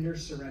down in tender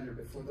surrender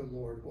before the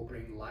Lord will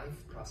bring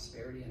life,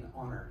 prosperity, and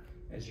honor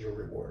as your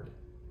reward."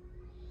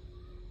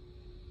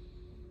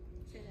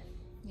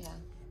 Yeah.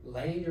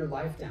 Laying your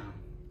life down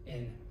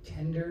in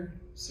tender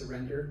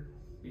surrender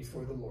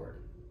before the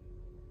Lord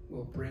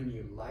will bring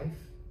you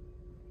life,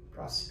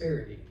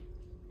 prosperity,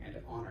 and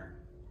honor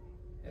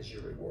as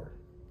your reward.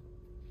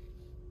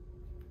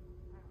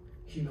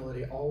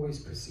 Humility always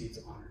precedes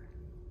honor.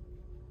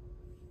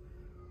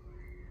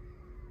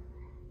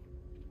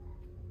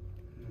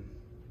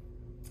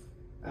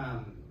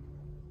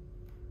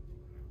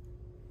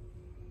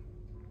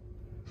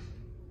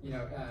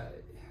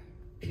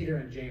 Peter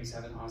and James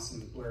have an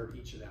awesome blurb,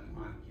 each of them,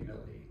 on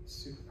humility.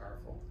 Super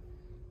powerful.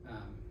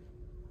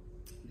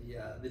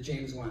 The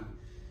James one,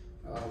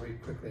 I'll read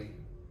quickly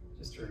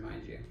just to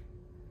remind you.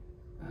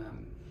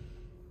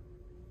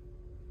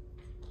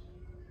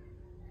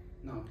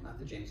 No, not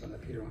the James one, the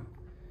Peter one.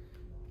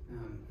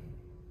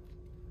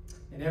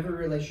 "In every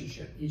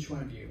relationship, each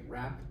one of you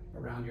wrap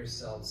around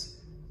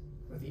yourselves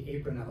with the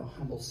apron of a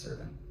humble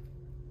servant,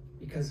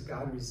 because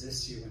God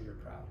resists you when you're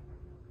proud,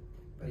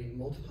 but he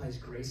multiplies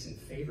grace and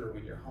favor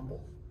when you're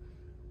humble.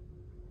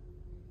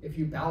 If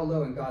you bow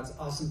low in God's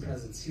awesome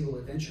presence, he will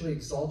eventually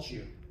exalt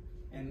you,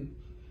 and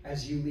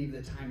as you leave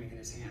the timing in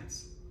his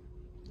hands."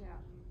 Yeah,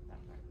 that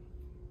part.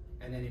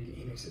 And then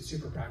he makes it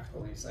super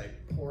practical, and he's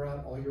like, "Pour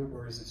out all your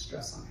worries and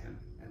stress on him,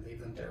 and leave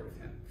them there with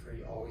him, for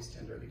he always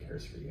tenderly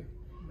cares for you."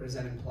 What does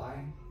that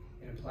imply?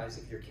 It implies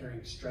if you're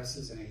carrying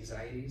stresses and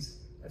anxieties,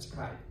 that's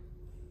pride.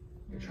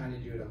 You're trying to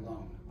do it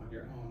alone, on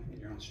your own, in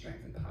your own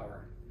strength and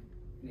power.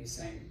 And he's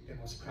saying the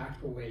most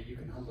practical way you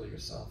can humble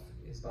yourself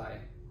is by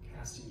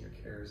casting your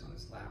cares on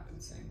his lap and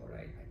saying, "Lord,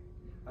 I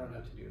don't know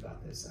what to do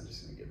about this. I'm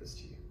just going to give this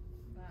to you."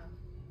 Wow.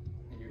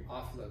 And you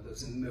offload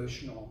those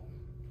emotional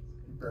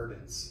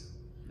burdens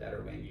that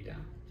are weighing you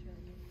down. That's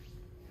really good.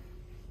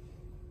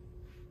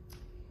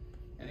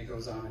 And it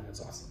goes on, and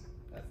it's awesome.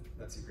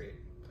 That's a great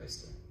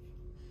place to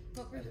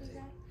What verse was meditate.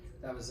 that?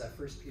 That was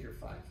 1 Peter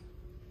 5.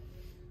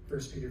 1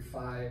 Peter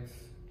 5,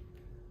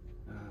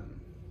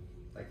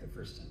 like the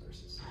first 10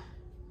 verses.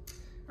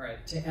 All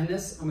right, to end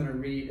this, I'm going to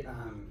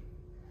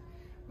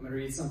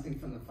read something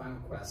from the Final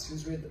Quest.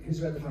 Who's read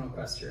the Final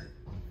Quest here?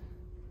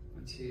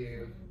 1,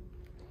 2,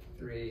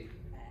 3.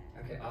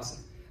 Okay,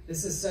 awesome.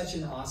 This is such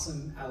an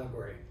awesome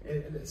allegory.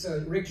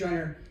 So Rick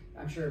Joyner,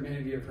 I'm sure many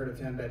of you have heard of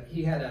him, but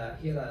he had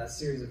a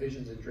series of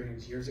visions and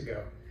dreams years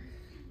ago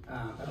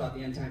about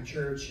the end time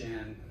church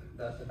and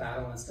the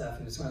battle and stuff,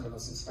 and it's one of the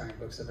most inspiring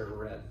books I've ever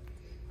read.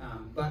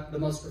 But the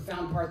most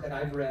profound part that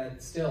I've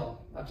read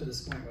still up to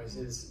this point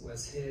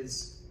was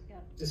his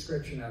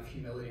description of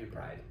humility and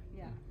pride.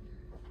 Yeah.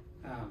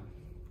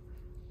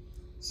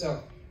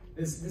 So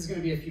this is going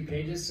to be a few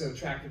pages, so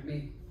track with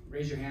me.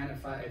 Raise your hand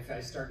if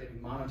I start getting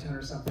monotone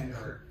or something,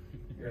 or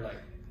you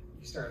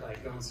start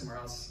like going somewhere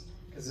else,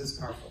 because this is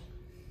powerful.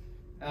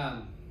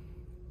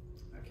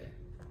 Okay.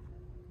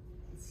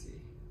 Let's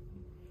see.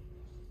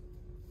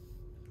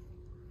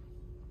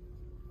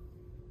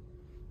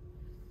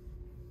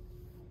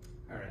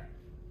 All right.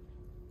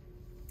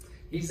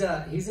 He's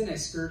in a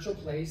spiritual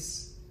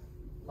place,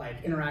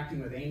 like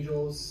interacting with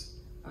angels,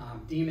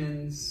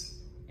 demons,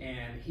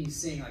 and he's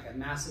seeing like a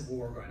massive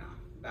war going on,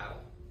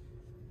 battle.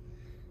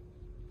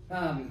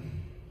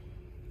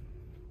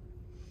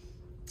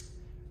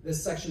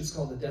 This section is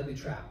called The Deadly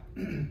Trap.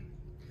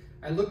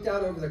 "I looked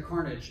out over the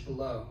carnage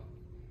below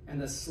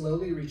and the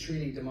slowly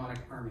retreating demonic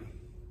army.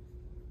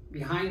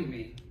 Behind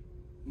me,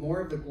 more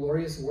of the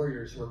glorious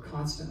warriors were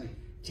constantly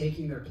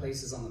taking their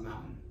places on the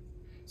mountain."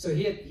 So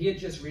he had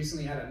just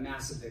recently had a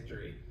massive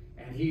victory,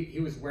 and he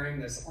was wearing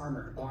this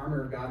armor, the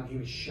armor of God, and he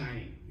was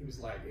shining. It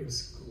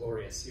was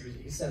glorious.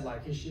 He said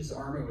like his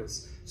armor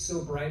was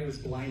so bright it was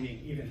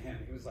blinding even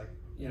him. He was like,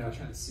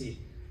 trying to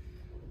see,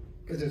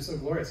 because it was so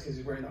glorious, because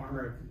he's wearing the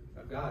armor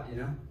of God,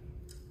 and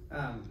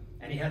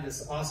he had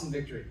this awesome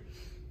victory.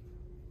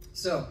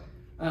 So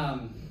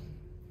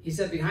he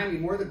said, "Behind me,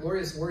 more of the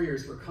glorious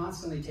warriors were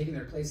constantly taking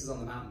their places on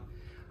the mountain.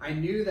 I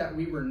knew that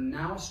we were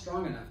now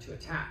strong enough to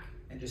attack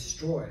and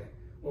destroy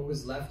what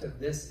was left of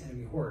this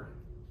enemy horde.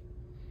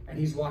 And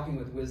he's walking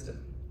with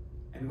wisdom.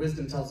 And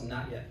wisdom tells him,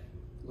 'Not yet.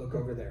 Look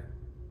over there.'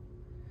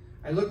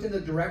 I looked in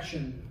the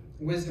direction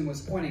Wisdom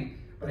was pointing,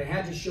 but I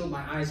had to shield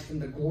my eyes from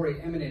the glory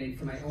emanating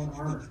from my own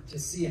armor to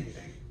see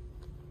anything.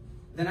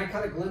 Then I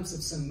caught a glimpse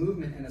of some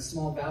movement in a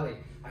small valley.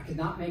 I could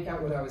not make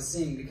out what I was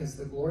seeing because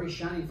the glory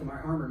shining from my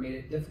armor made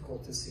it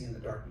difficult to see in the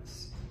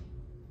darkness.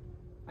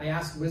 I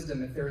asked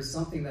Wisdom if there was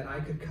something that I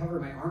could cover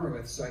my armor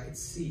with so I could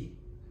see.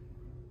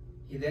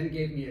 He then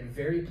gave me a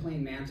very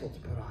plain mantle to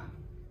put on.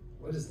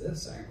 What is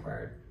this? I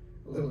inquired,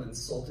 a little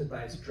insulted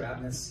by its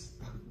drabness.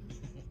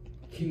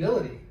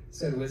 Humility,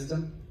 said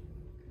Wisdom.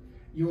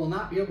 You will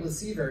not be able to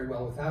see very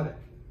well without it.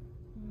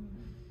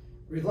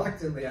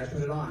 Reluctantly, I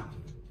put it on,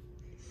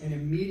 and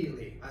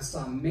immediately I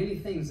saw many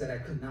things that I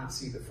could not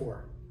see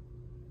before.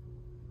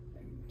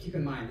 And keep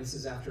in mind, this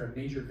is after a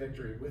major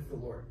victory with the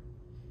Lord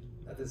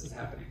that this is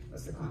happening.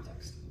 That's the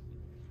context.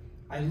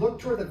 I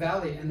looked toward the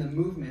valley and the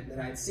movement that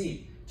I had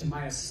seen. To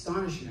my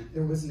astonishment,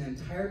 there was an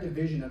entire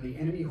division of the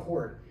enemy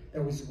horde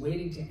that was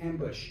waiting to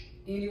ambush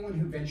anyone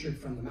who ventured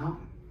from the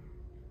mountain.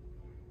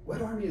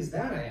 What army is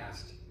that? I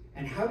asked.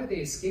 And how did they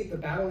escape the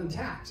battle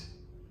intact?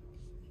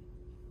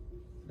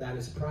 That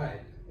is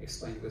pride,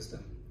 explained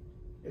Wisdom.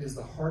 It is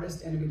the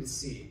hardest enemy to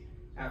see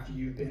after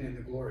you've been in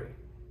the glory.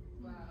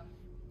 Wow.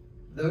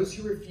 Those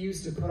who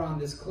refuse to put on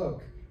this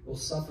cloak will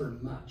suffer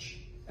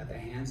much at the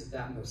hands of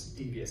that most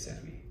devious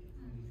enemy.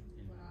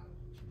 Wow.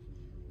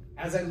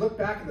 As I looked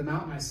back at the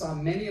mountain, I saw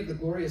many of the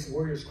glorious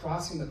warriors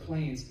crossing the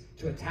plains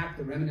to attack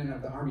the remnant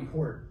of the army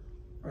horde,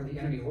 or the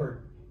enemy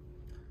horde.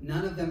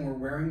 None of them were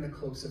wearing the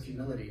cloaks of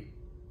humility,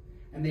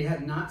 and they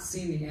had not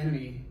seen the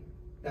enemy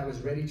that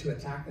was ready to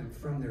attack them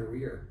from their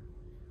rear.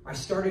 I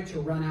started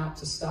to run out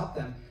to stop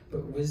them,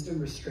 but Wisdom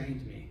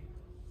restrained me.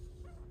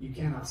 You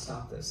cannot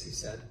stop this, he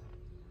said.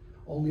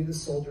 Only the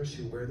soldiers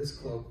who wear this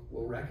cloak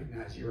will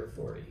recognize your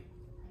authority.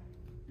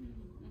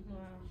 Wow.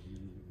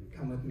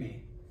 Come with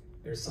me.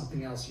 There's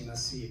something else you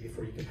must see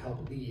before you can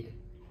help lead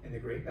in the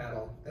great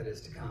battle that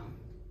is to come.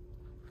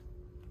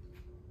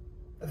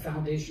 The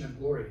foundation of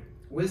glory.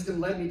 Wisdom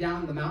led me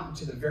down the mountain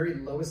to the very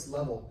lowest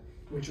level,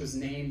 which was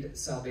named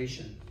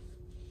salvation.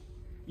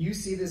 You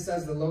see this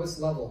as the lowest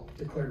level,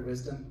 declared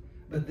Wisdom,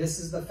 but this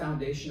is the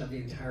foundation of the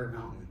entire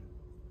mountain.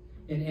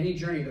 In any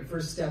journey, the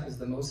first step is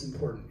the most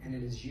important, and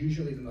it is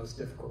usually the most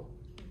difficult.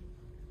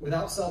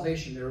 Without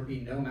salvation, there would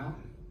be no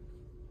mountain.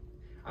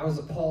 I was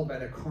appalled by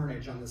the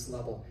carnage on this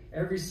level.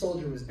 Every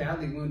soldier was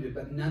badly wounded,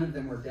 but none of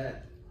them were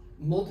dead.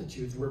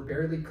 Multitudes were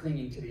barely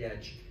clinging to the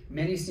edge.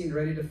 Many seemed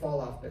ready to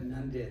fall off, but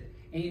none did.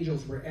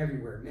 Angels were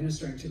everywhere,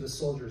 ministering to the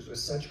soldiers with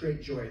such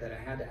great joy that I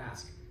had to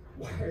ask,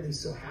 why are they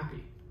so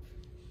happy?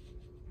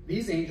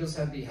 These angels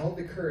have beheld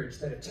the courage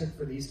that it took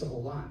for these to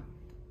hold on.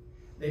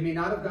 They may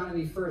not have gone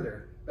any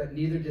further, but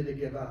neither did they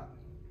give up.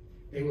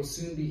 They will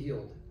soon be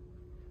healed.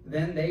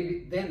 Then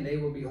they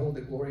will behold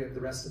the glory of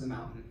the rest of the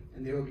mountain,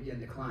 and they will begin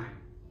to climb.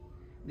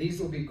 These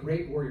will be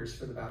great warriors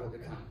for the battle to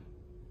come.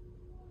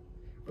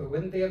 But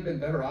wouldn't they have been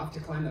better off to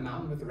climb the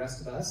mountain with the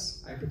rest of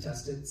us? I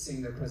protested,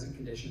 seeing their present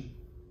condition.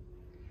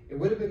 It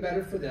would have been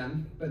better for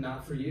them, but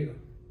not for you.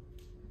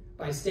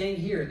 By staying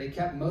here, they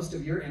kept most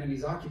of your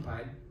enemies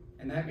occupied,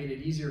 and that made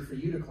it easier for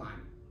you to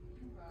climb.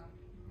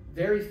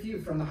 Very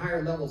few from the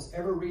higher levels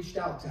ever reached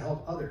out to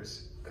help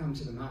others come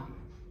to the mountain,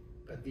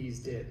 but these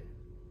did.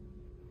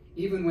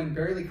 Even when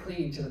barely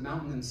clinging to the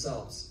mountain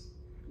themselves,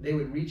 they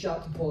would reach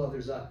out to pull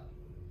others up.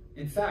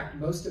 In fact,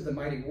 most of the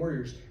mighty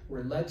warriors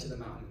were led to the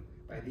mountain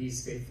by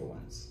these faithful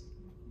ones.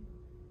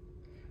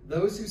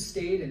 Those who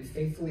stayed and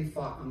faithfully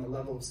fought on the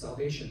level of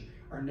salvation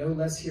are no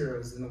less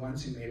heroes than the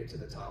ones who made it to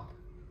the top.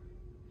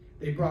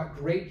 They brought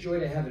great joy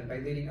to heaven by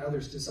leading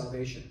others to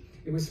salvation.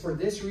 It was for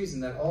this reason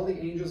that all the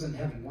angels in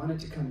heaven wanted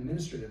to come and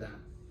minister to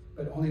them,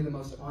 but only the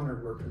most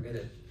honored were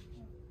permitted.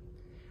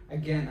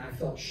 Again, I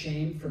felt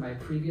shame for my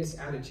previous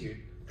attitude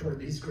toward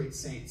these great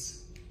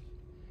saints.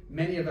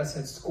 Many of us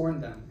had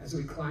scorned them as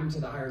we climbed to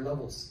the higher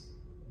levels.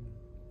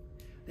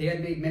 They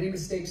had made many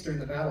mistakes during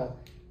the battle,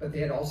 but they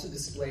had also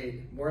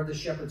displayed more of the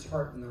shepherd's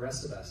heart than the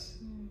rest of us.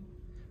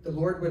 The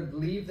Lord would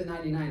leave the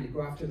 99 to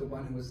go after the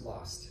one who was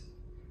lost.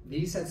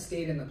 These had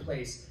stayed in the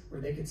place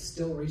where they could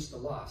still reach the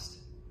lost,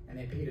 and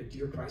they paid a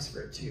dear price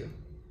for it too.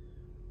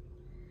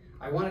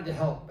 I wanted to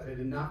help, but I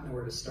did not know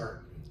where to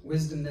start.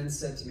 Wisdom then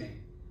said to me,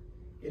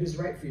 "It is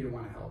right for you to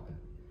want to help,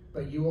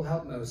 but you will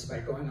help most by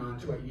going on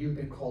to what you've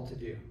been called to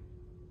do.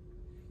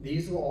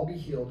 These will all be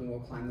healed and will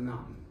climb the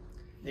mountain.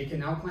 They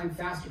can now climb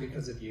faster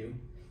because of you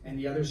and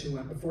the others who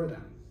went before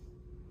them,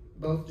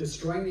 both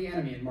destroying the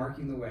enemy and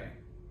marking the way.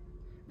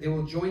 They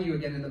will join you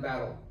again in the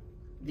battle.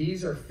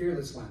 These are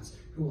fearless ones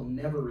who will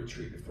never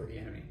retreat before the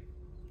enemy."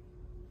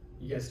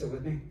 You guys still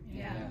with me?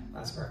 Yeah.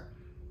 Last part.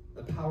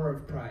 The power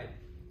of pride.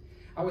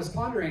 I was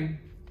pondering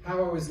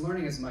how I was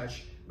learning as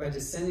much by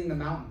descending the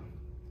mountain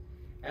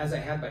as I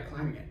had by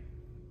climbing it,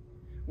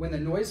 when the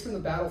noise from the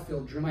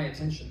battlefield drew my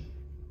attention.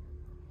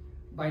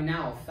 By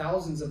now,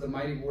 thousands of the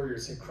mighty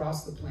warriors had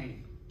crossed the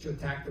plain to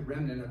attack the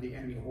remnant of the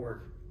enemy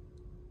horde.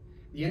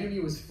 The enemy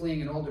was fleeing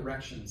in all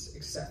directions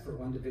except for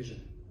one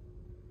division,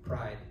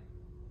 pride.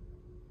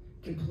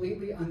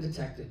 Completely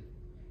undetected,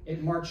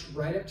 it marched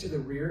right up to the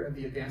rear of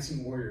the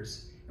advancing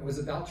warriors and was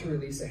about to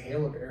release a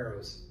hail of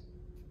arrows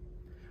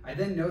I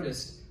then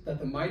noticed that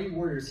the mighty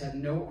warriors had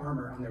no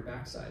armor on their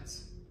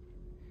backsides.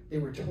 They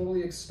were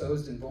totally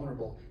exposed and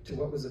vulnerable to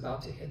what was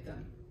about to hit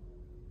them.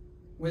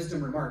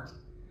 Wisdom remarked,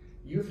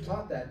 "You've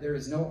taught that there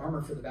is no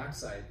armor for the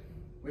backside,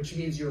 which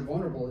means you're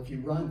vulnerable if you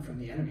run from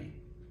the enemy.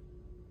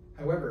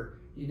 However,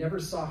 you never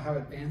saw how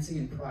advancing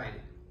in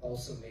pride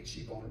also makes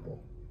you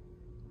vulnerable."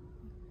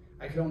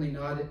 I could only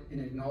nod in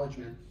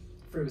acknowledgement,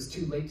 for it was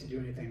too late to do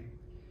anything.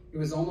 It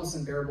was almost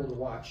unbearable to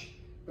watch,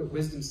 but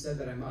wisdom said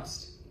that I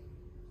must.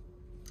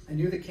 I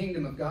knew the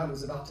kingdom of God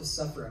was about to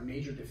suffer a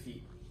major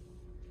defeat.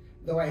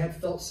 Though I had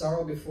felt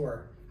sorrow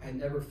before, I had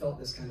never felt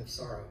this kind of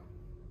sorrow.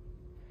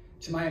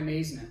 To my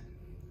amazement,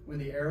 when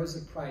the arrows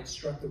of pride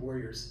struck the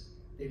warriors,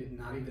 they did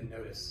not even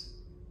notice.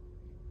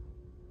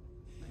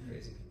 Am I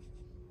crazy?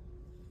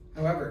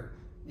 However,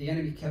 the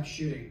enemy kept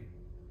shooting.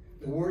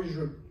 The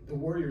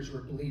warriors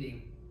were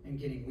bleeding and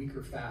getting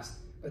weaker fast,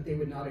 but they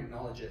would not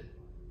acknowledge it.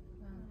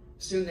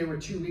 Soon they were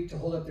too weak to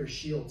hold up their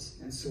shields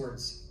and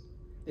swords.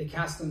 They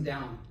cast them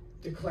down,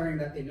 declaring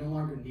that they no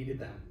longer needed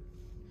them.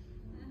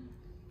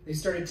 They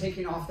started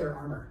taking off their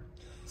armor,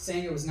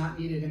 saying it was not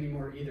needed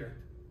anymore either.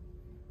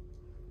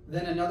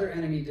 Then another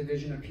enemy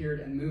division appeared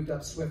and moved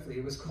up swiftly.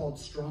 It was called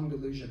Strong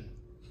Delusion.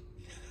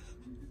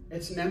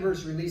 Its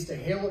members released a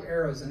hail of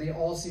arrows, and they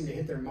all seemed to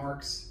hit their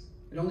marks.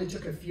 It only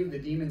took a few of the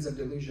demons of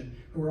delusion,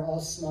 who were all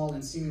small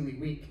and seemingly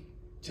weak,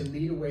 to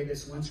lead away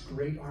this once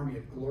great army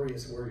of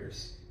glorious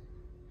warriors.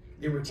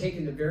 They were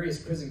taken to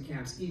various prison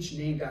camps, each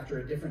named after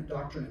a different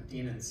doctrine of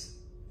demons.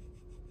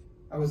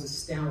 I was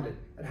astounded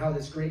at how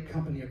this great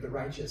company of the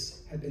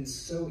righteous had been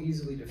so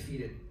easily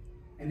defeated,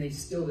 and they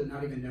still did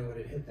not even know what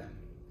had hit them.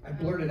 I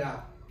blurted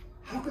out,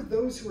 "How could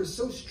those who were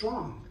so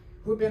strong,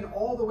 who have been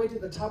all the way to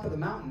the top of the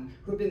mountain,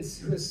 who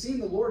have seen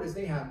the Lord as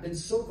they have, been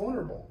so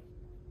vulnerable?"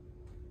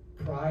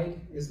 Pride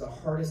is the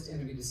hardest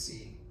enemy to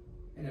see,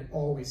 and it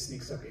always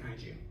sneaks up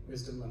behind you,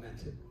 Wisdom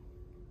lamented.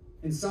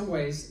 In some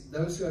ways,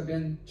 those who have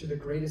been to the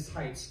greatest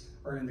heights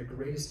are in the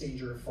greatest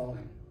danger of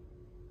falling.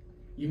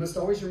 You must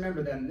always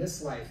remember that in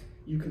this life,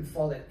 you can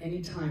fall at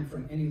any time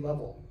from any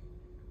level.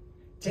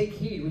 Take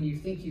heed when you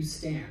think you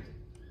stand,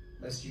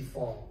 lest you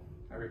fall,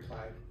 I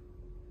replied,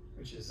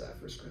 which is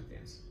 1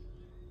 Corinthians.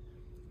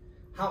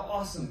 How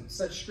awesome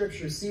such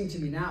scriptures seem to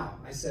me now,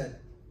 I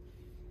said.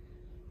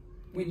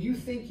 When you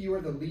think you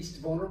are the least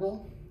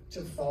vulnerable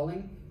to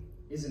falling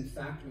is in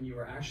fact when you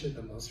are actually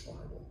the most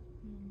vulnerable.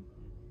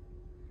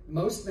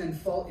 Most men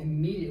fall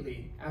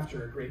immediately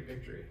after a great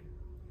victory.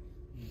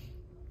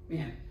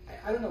 Man,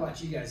 I don't know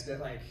about you guys, but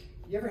like,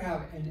 you ever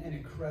have an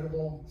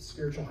incredible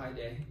spiritual high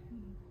day,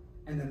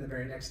 and then the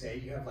very next day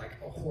you have like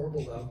a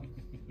horrible low?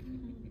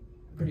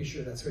 I'm pretty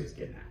sure that's what he's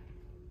getting at.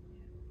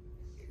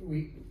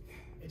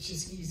 It's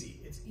just easy.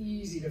 It's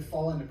easy to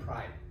fall into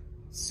pride.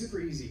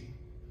 Super easy.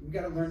 We've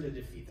got to learn to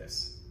defeat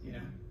this, you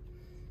know?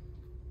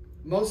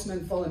 Most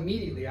men fall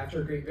immediately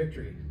after a great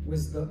victory.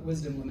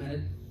 Wisdom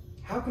lamented.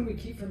 How can we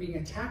keep from being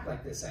attacked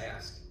like this, I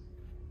asked.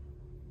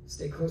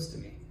 Stay close to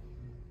me,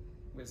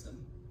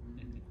 Wisdom.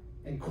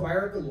 Inquire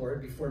of the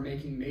Lord before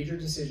making major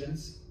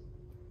decisions,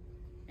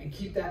 and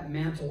keep that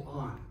mantle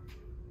on.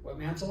 What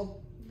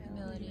mantle?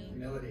 Humility.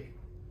 Humility.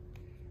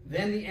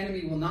 Then the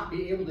enemy will not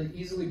be able to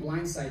easily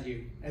blindside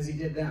you as he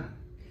did them.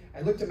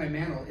 I looked at my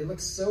mantle. It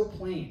looked so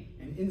plain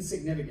and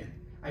insignificant.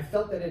 I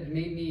felt that it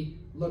made me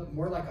look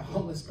more like a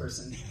homeless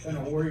person than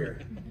a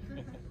warrior.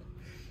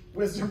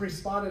 Wisdom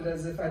responded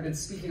as if I'd been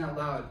speaking out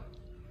loud.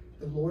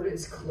 The Lord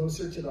is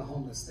closer to the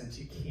homeless than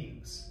to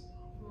kings.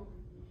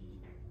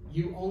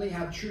 You only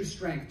have true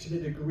strength to the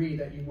degree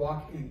that you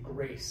walk in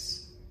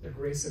grace, the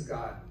grace of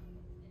God.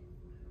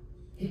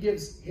 He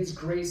gives his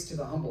grace to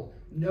the humble.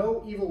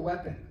 No evil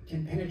weapon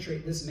can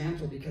penetrate this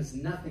mantle because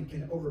nothing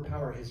can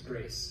overpower his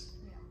grace.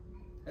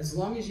 As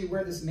long as you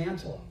wear this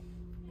mantle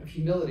of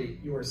humility,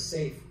 you are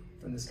safe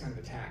from this kind of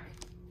attack.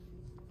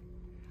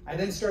 I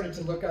then started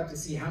to look up to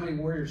see how many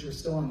warriors were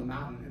still on the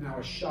mountain, and I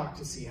was shocked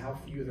to see how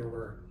few there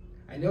were.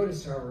 I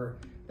noticed, however,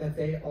 that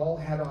they all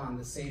had on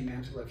the same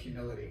mantle of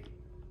humility.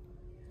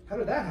 How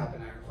did that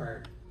happen? I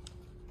inquired.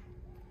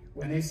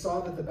 When they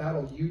saw that the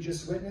battle you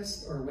just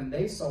witnessed, or when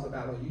they saw the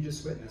battle you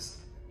just witnessed,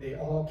 they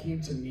all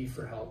came to me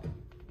for help.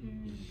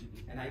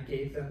 And I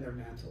gave them their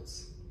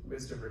mantles,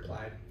 Wisdom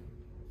replied.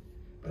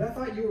 But I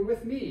thought you were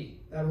with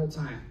me that whole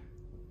time.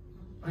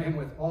 I am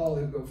with all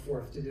who go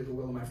forth to do the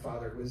will of my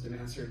Father, Wisdom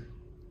answered.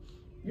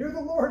 You're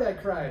the Lord, I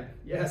cried.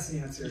 Yes, he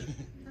answered.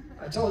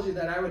 I told you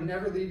that I would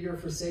never leave you or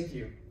forsake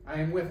you. I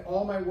am with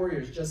all my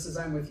warriors, just as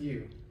I'm with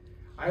you.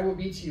 I will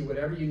be to you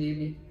whatever you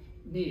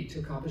need to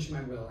accomplish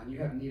my will, and you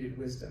have needed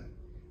wisdom.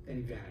 Then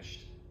he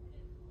vanished.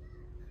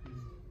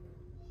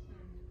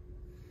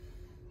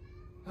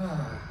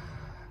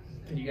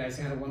 Can you guys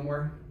handle one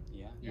more?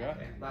 Yeah.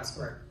 Okay, last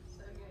part.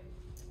 So good.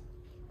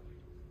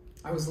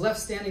 I was left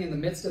standing in the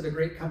midst of a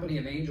great company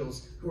of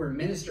angels who were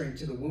ministering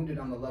to the wounded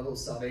on the level of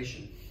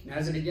salvation. And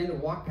as I began to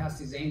walk past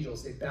these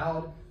angels, they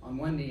bowed on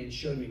one knee and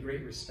showed me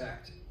great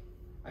respect.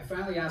 I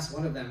finally asked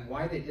one of them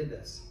why they did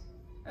this,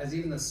 as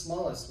even the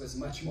smallest was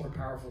much more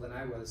powerful than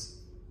I was.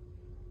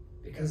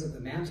 Because of the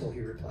mantle, he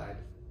replied.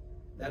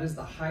 That is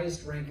the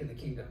highest rank in the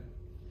kingdom.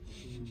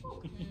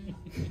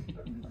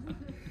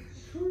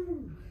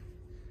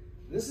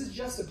 This is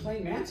just a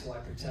plain mantle, I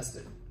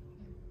protested.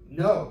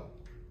 No,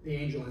 the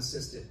angel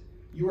insisted.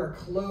 You are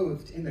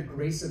clothed in the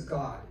grace of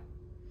God.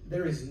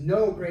 There is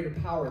no greater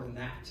power than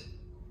that.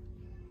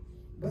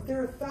 But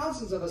there are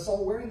thousands of us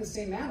all wearing the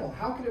same mantle.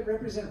 How could it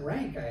represent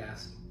rank, I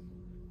asked.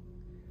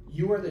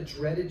 You are the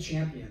dreaded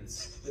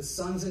champions, the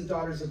sons and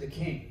daughters of the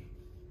king.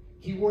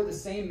 He wore the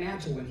same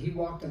mantle when he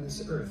walked on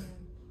this earth.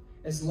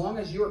 As long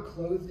as you are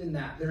clothed in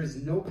that, there is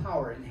no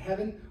power in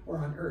heaven or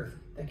on earth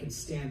that can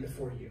stand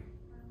before you.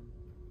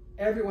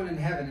 Everyone in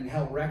heaven and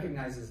hell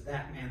recognizes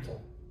that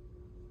mantle.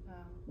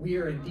 We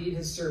are indeed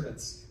his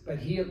servants, but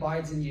he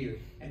abides in you,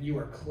 and you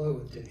are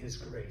clothed in his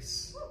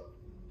grace.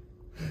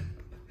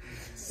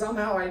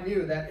 Somehow I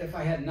knew that if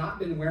I had not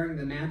been wearing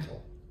the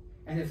mantle,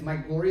 and if my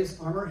glorious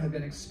armor had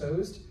been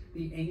exposed,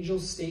 the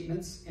angel's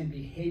statements and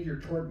behavior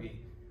toward me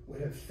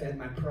would have fed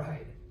my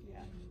pride.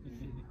 Yeah.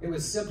 It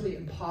was simply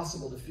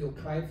impossible to feel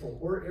prideful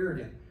or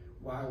arrogant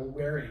while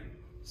wearing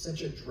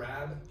such a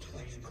drab,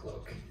 plain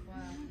cloak. Wow.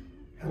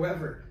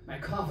 However, my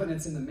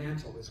confidence in the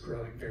mantle was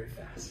growing very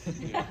fast.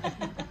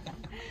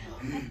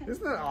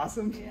 Isn't that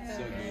awesome? Yeah.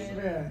 So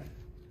good. Man.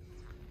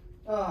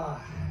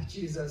 Ah,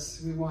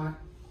 Jesus, we want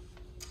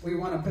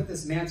to put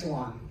this mantle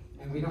on,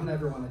 and we don't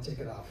ever want to take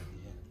it off.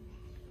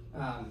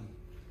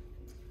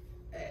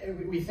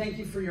 We thank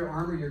you for your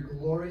armor, your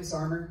glorious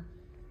armor,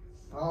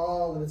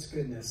 all of its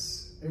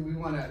goodness. And we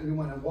want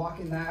to walk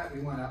in that.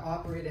 We want to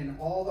operate in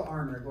all the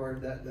armor,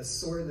 Lord, the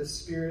sword of the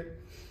Spirit,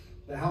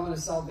 the helmet of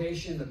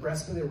salvation, the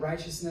breastplate of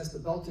righteousness, the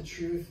belt of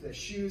truth, the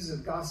shoes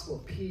of gospel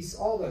of peace,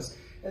 all those.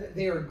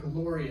 They are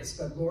glorious.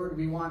 But Lord,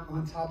 we want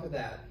on top of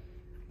that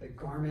the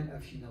garment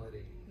of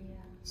humility,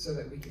 so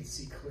that we can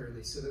see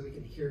clearly, so that we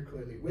can hear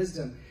clearly.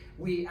 Wisdom,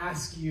 we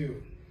ask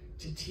you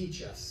to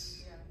teach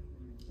us. Yeah.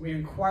 We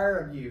inquire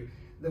of you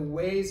the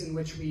ways in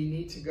which we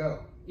need to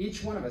go.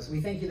 Each one of us,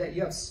 we thank you that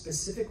you have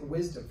specific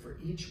wisdom for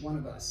each one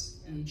of us,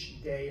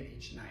 each day and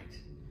each night.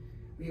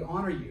 We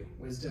honor you,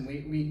 wisdom.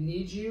 We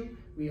need you,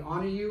 we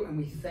honor you, and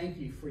we thank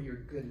you for your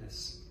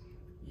goodness.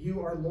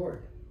 You are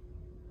Lord.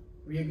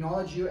 We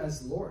acknowledge you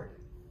as Lord.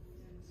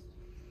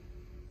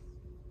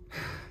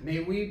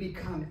 May we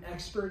become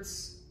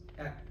experts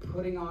at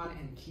putting on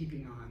and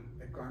keeping on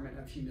the garment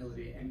of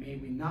humility, and may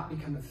we not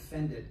become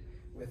offended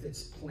with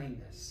its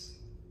plainness.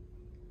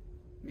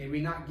 May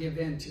we not give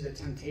in to the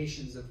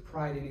temptations of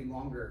pride any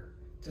longer,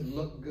 to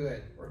look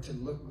good or to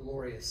look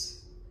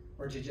glorious,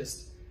 or to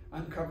just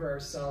uncover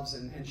ourselves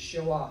and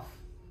show off.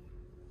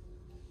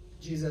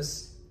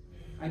 Jesus,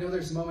 I know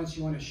there's moments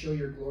you want to show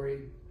your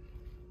glory,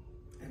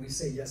 and we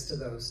say yes to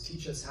those.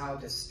 Teach us how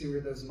to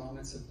steward those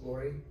moments of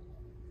glory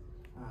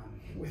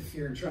with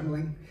fear and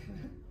trembling,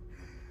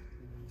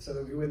 so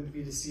that we wouldn't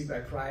be deceived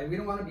by pride. We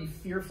don't want to be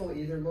fearful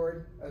either,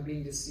 Lord, of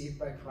being deceived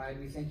by pride.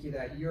 We thank you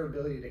that your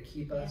ability to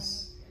keep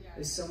us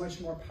is so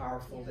much more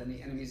powerful than the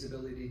enemy's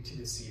ability to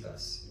deceive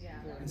us. Yeah.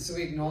 And so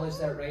we acknowledge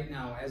that right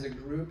now as a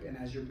group and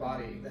as your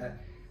body,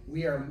 that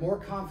we are more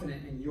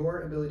confident in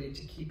your ability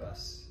to keep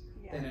us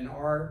than in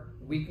our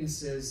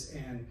weaknesses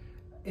and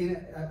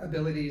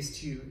inabilities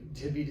to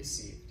be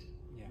deceived.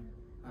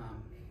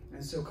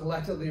 And so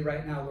collectively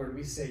right now, Lord,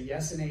 we say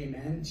yes and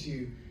amen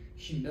to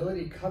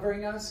humility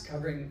covering us,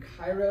 covering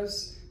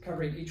Kairos,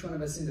 covering each one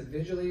of us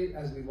individually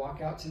as we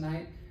walk out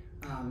tonight.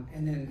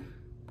 And then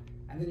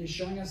you're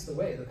showing us the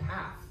way, the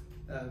path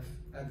of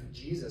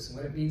Jesus and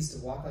what it means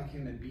to walk like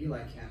him and be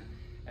like him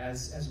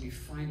as we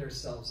find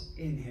ourselves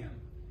in him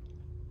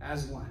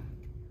as one.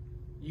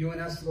 You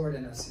and us, Lord,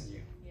 and us in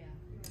you. Yeah.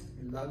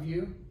 We love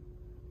you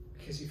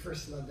because you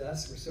first loved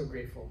us. We're so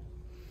grateful.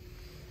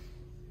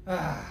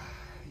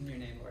 In your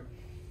name, Lord.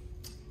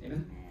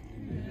 Amen?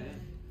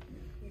 Amen.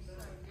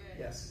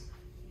 Yes.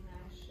 Can I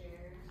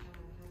share a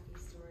happy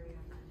story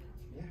on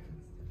that? Yeah.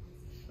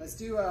 Let's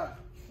do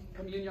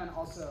communion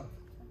also.